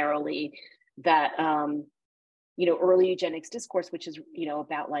very narrowly that, early eugenics discourse, which is,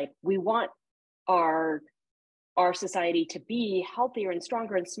 about like, we want our society to be healthier and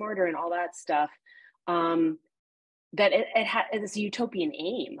stronger and smarter and all that stuff, that it has this utopian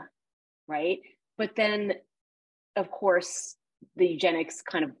aim, right? But then, of course, the eugenics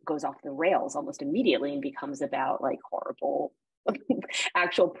kind of goes off the rails almost immediately and becomes about like horrible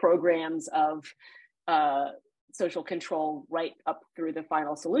actual programs of social control right up through the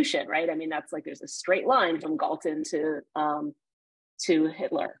final solution, right? I mean, that's like, there's a straight line from Galton to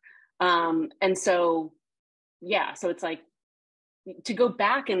Hitler. And so, yeah, so it's like, to go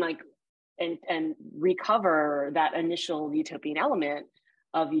back and like, and recover that initial utopian element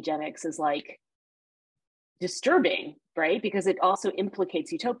of eugenics is like disturbing, right? Because it also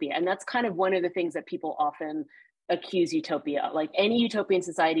implicates utopia. And that's kind of one of the things that people often accuse utopia of. Like, any utopian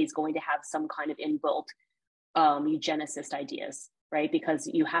society is going to have some kind of inbuilt eugenicist ideas, right? Because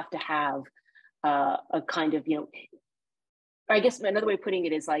you have to have a kind of, I guess another way of putting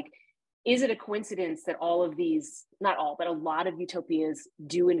it is like, is it a coincidence that all of these, not all, but a lot of utopias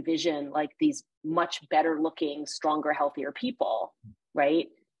do envision like these much better looking, stronger, healthier people, right?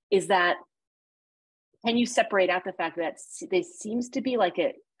 Is that, can you separate out the fact that this seems to be like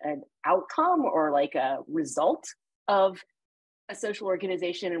an outcome or like a result of a social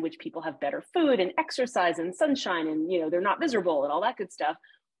organization in which people have better food and exercise and sunshine and, they're not miserable and all that good stuff?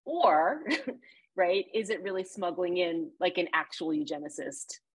 Or, right, is it really smuggling in like an actual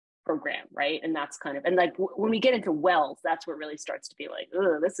eugenicist program, right? And that's kind of, and like when we get into Wells, that's where it really starts to be like,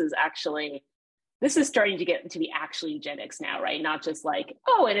 oh, this is starting to get to be actually eugenics now, right? Not just like,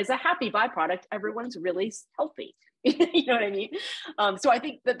 oh, and as a happy byproduct, everyone's really healthy. You know what I mean? So I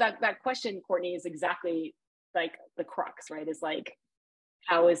think that question, Courtney, is exactly like the crux, right? Is like,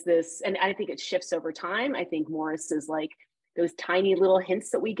 how is this? And I think it shifts over time. I think Morris is like, those tiny little hints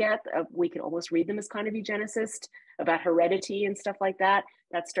that we get, we can almost read them as kind of eugenicist, about heredity and stuff like that.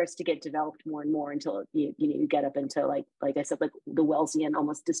 That starts to get developed more and more until you get up into like I said, like the Wellesian,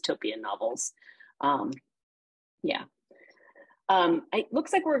 almost dystopian novels. Yeah. It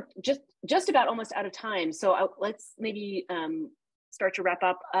looks like we're just about almost out of time. So let's maybe start to wrap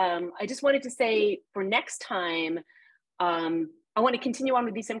up. I just wanted to say for next time, I want to continue on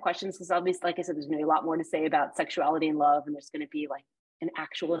with these same questions, because obviously, like I said, there's going to be a lot more to say about sexuality and love, and there's going to be like an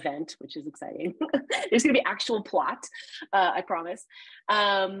actual event, which is exciting. There's going to be actual plot, I promise.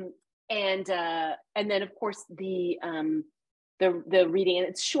 And then of course the reading, and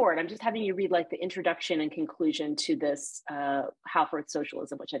it's short. I'm just having you read like the introduction and conclusion to this Half-Earth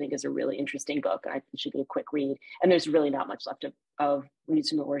Socialism, which I think is a really interesting book. I think it should be a quick read. And there's really not much left of News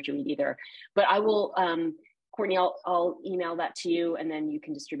from the World to read either. But I will, Courtney, I'll email that to you, and then you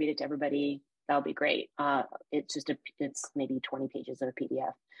can distribute it to everybody that'll be great. It's maybe 20 pages of a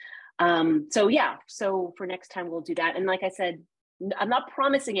PDF. So yeah, so for next time we'll do that. And like I said, I'm not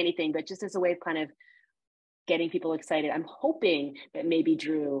promising anything, but just as a way of kind of getting people excited, I'm hoping that maybe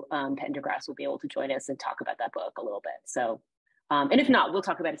Drew Pendergrass will be able to join us and talk about that book a little bit. So, and if not, we'll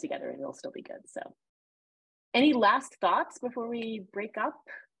talk about it together and it'll still be good. So any last thoughts before we break up?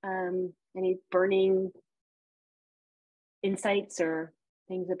 Any burning insights or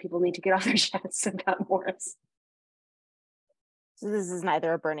things that people need to get off their chests about Morris? So this is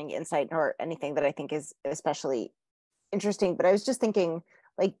neither a burning insight nor anything that I think is especially interesting, but I was just thinking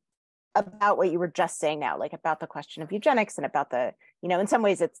like about what you were just saying now, like about the question of eugenics and about the, you know, in some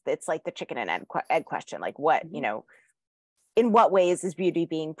ways it's like the chicken and egg question, like what, you know, in what ways is beauty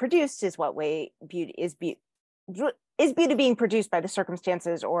being produced? Is beauty being produced by the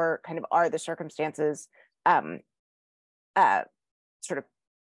circumstances, or kind of are the circumstances sort of,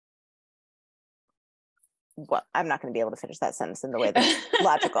 well, I'm not going to be able to finish that sentence in the way that's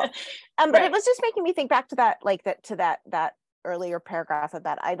logical. But right. It was just making me think back to that, like that earlier paragraph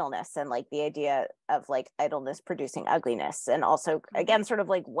about idleness and like the idea of like idleness producing ugliness, and also again sort of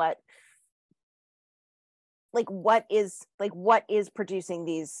like what is producing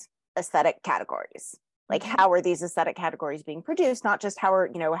these aesthetic categories? Like how are these aesthetic categories being produced? Not just how are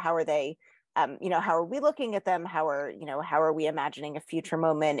they how are we looking at them? How are we imagining a future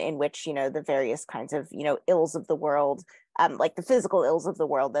moment in which, you know, the various kinds of, you know, ills of the world, like the physical ills of the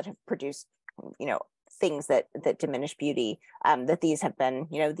world that have produced, you know, things that diminish beauty, that these have been,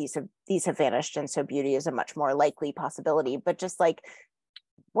 you know, these have vanished, and so beauty is a much more likely possibility. But just like,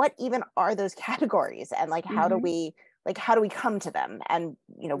 what even are those categories, and like how do we come to them, and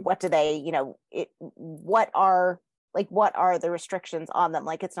you know, what do they, you know, what are the restrictions on them?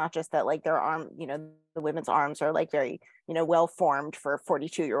 Like, it's not just that like their arm, you know, the women's arms are like very, you know, well formed for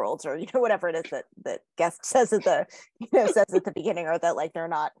 42-year-olds, or, you know, whatever it is that guest says at the, you know, says at the beginning, or that like they're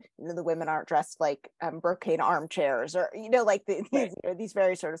not, you know, the women aren't dressed like brocade armchairs, or, you know, like these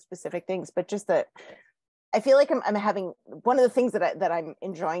very sort of specific things. But just that I feel like I'm having, one of the things that I'm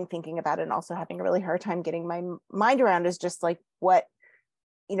enjoying thinking about, and also having a really hard time getting my mind around, is just like what,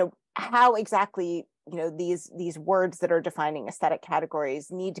 you know, how exactly, you know, these words that are defining aesthetic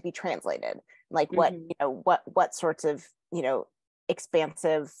categories need to be translated. Like what, you know, what sorts of, you know,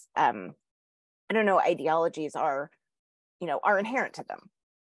 expansive, I don't know, ideologies are, you know, are inherent to them.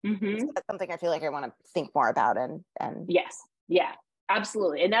 So that's something I feel like I want to think more about. And yes, yeah,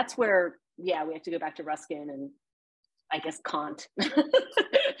 absolutely. And that's where, yeah, we have to go back to Ruskin and I guess Kant.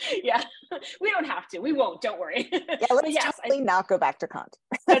 Yeah, we don't have to. We won't. Don't worry. Yeah, let's totally not go back to Kant.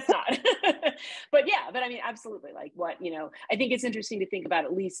 Let's not. But yeah, but I mean, absolutely. Like what, you know, I think it's interesting to think about,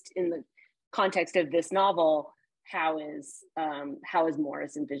 at least in the context of this novel, how is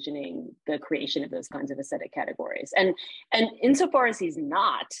Morris envisioning the creation of those kinds of aesthetic categories? And insofar as he's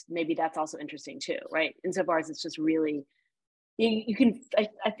not, maybe that's also interesting too, right? Insofar as it's just really, you can,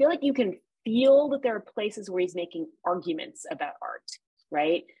 I feel like you can feel that there are places where he's making arguments about art,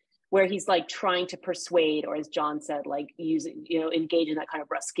 right? Where he's like trying to persuade, or as John said, like using, you know, engage in that kind of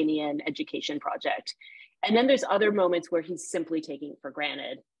Ruskinian education project. And then there's other moments where he's simply taking for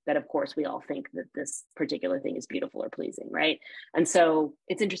granted that, of course, we all think that this particular thing is beautiful or pleasing, right? And so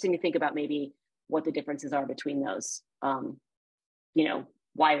it's interesting to think about maybe what the differences are between those. You know,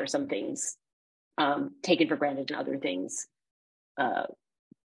 why are some things taken for granted and other things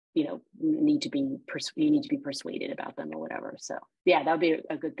you know, you need to be persuaded about them or whatever. So yeah, that would be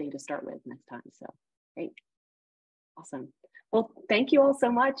a good thing to start with next time. So great. Awesome. Well, thank you all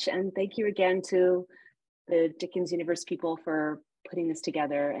so much. And thank you again to the Dickens Universe people for putting this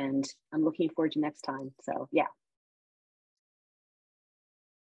together. And I'm looking forward to next time. So yeah.